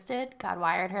ever existed. God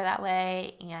wired her that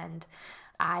way, and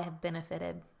I have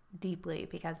benefited deeply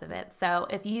because of it. So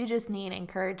if you just need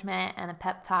encouragement and a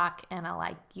pep talk and a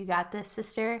like, you got this,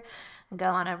 sister, go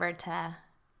on over to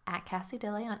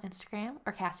 @CassieDilly on Instagram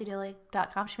or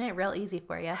CassieDilly.com. She made it real easy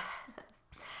for you.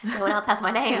 No one else has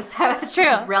my name, so it's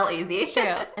true. Real easy. It's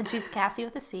true. And she's Cassie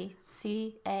with a C.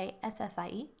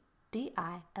 Cassiedilly.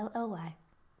 I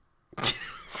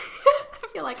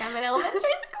feel like I'm in elementary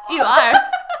school. You are.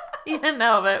 You didn't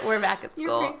know, but we're back at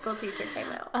school. Your preschool teacher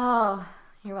came out. Oh,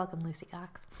 you're welcome, Lucy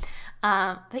Cox.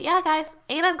 But yeah, guys,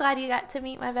 and I'm glad you got to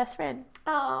meet my best friend.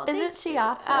 Oh, isn't she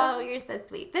awesome? Oh, you're so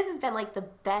sweet. This has been like the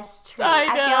best treat. I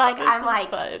know. I feel like I'm like,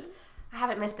 fun. I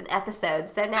haven't missed an episode,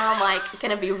 so now I'm like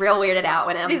gonna be real weirded out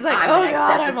when She's like, I'm oh the next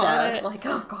God, episode. I'm on it. Like,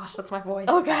 oh gosh, that's my voice.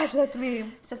 Oh gosh, that's me.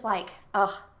 It's just like,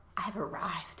 oh, I have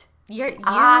arrived.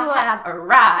 I have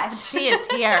arrived. She is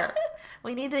here.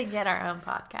 We need to get our own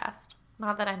podcast.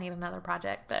 Not that I need another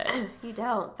project, but you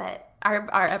don't. But our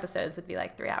episodes would be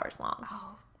like 3 hours long.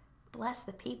 Oh, bless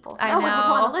the people. I know. No one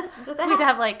would want to listen to that. We'd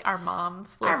have like our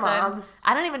moms listen. Our moms.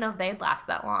 I don't even know if they'd last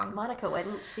that long. Monica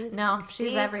wouldn't.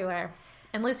 She's everywhere.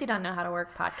 And Lucy doesn't know how to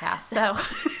work podcasts, so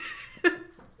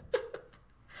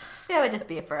it would just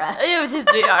be for us. It would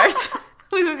just be ours.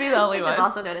 We would be the only ones. Which is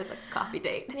also known as a coffee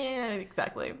date. Yeah,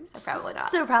 exactly. So probably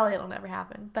not. So probably it'll never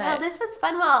happen. But well, this was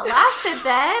fun while it lasted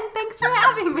then. Thanks for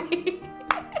having me.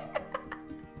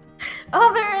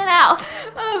 Over and out.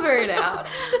 Over and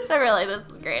out. But really, this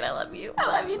is great. I love you.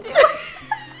 I love you too.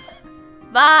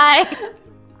 Bye.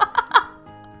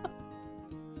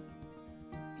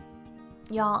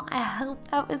 Y'all, I hope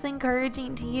that was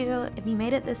encouraging to you. If you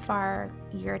made it this far,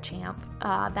 you're a champ.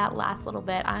 That last little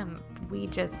bit, we're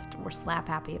slap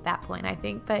happy at that point, I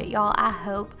think. But y'all, I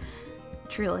hope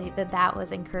truly that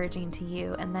was encouraging to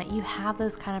you and that you have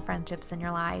those kind of friendships in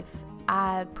your life.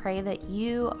 I pray that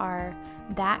you are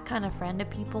that kind of friend to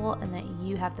people and that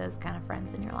you have those kind of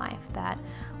friends in your life that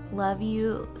love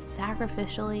you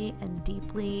sacrificially and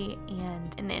deeply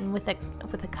and with a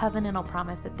covenantal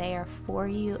promise that they are for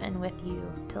you and with you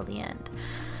till the end.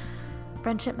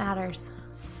 Friendship matters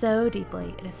so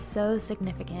deeply. It is so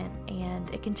significant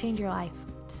and it can change your life.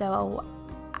 So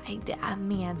I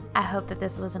hope that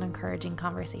this was an encouraging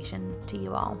conversation to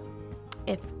you all.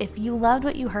 If you loved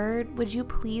what you heard, would you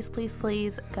please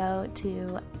go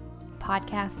to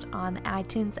podcast on the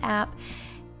iTunes app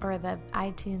or the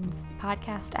iTunes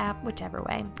podcast app, whichever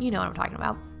way. You know what I'm talking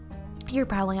about. You're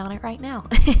probably on it right now.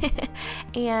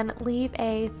 And leave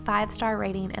a 5-star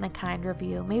rating and a kind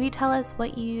review. Maybe tell us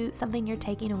something you're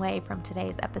taking away from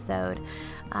today's episode.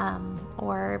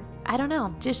 Or I don't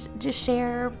know, just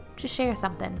share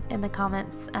something in the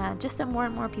comments, just so more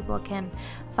and more people can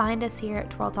find us here at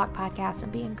Twirl Talk Podcast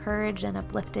and be encouraged and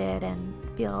uplifted and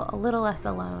feel a little less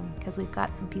alone, because we've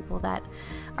got some people that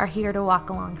are here to walk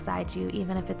alongside you,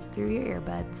 even if it's through your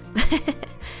earbuds.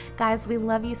 Guys, we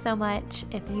love you so much.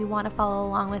 If you want to follow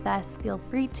along with us, feel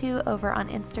free to over on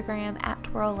Instagram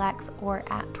 @TwirlLex or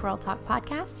 @Twirl Talk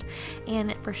Podcast.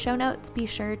 And for show notes, be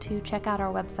sure to check out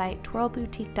our website,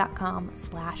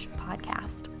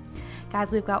 twirlboutique.com/podcast.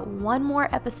 Guys, we've got one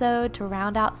more episode to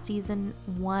round out season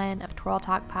 1 of Twirl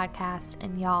Talk Podcast,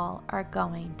 and y'all are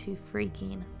going to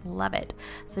freaking love it.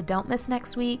 So don't miss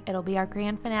next week. It'll be our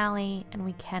grand finale, and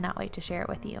we cannot wait to share it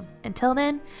with you. Until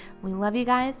then, we love you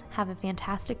guys. Have a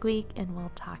fantastic week, and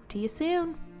we'll talk to you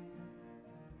soon.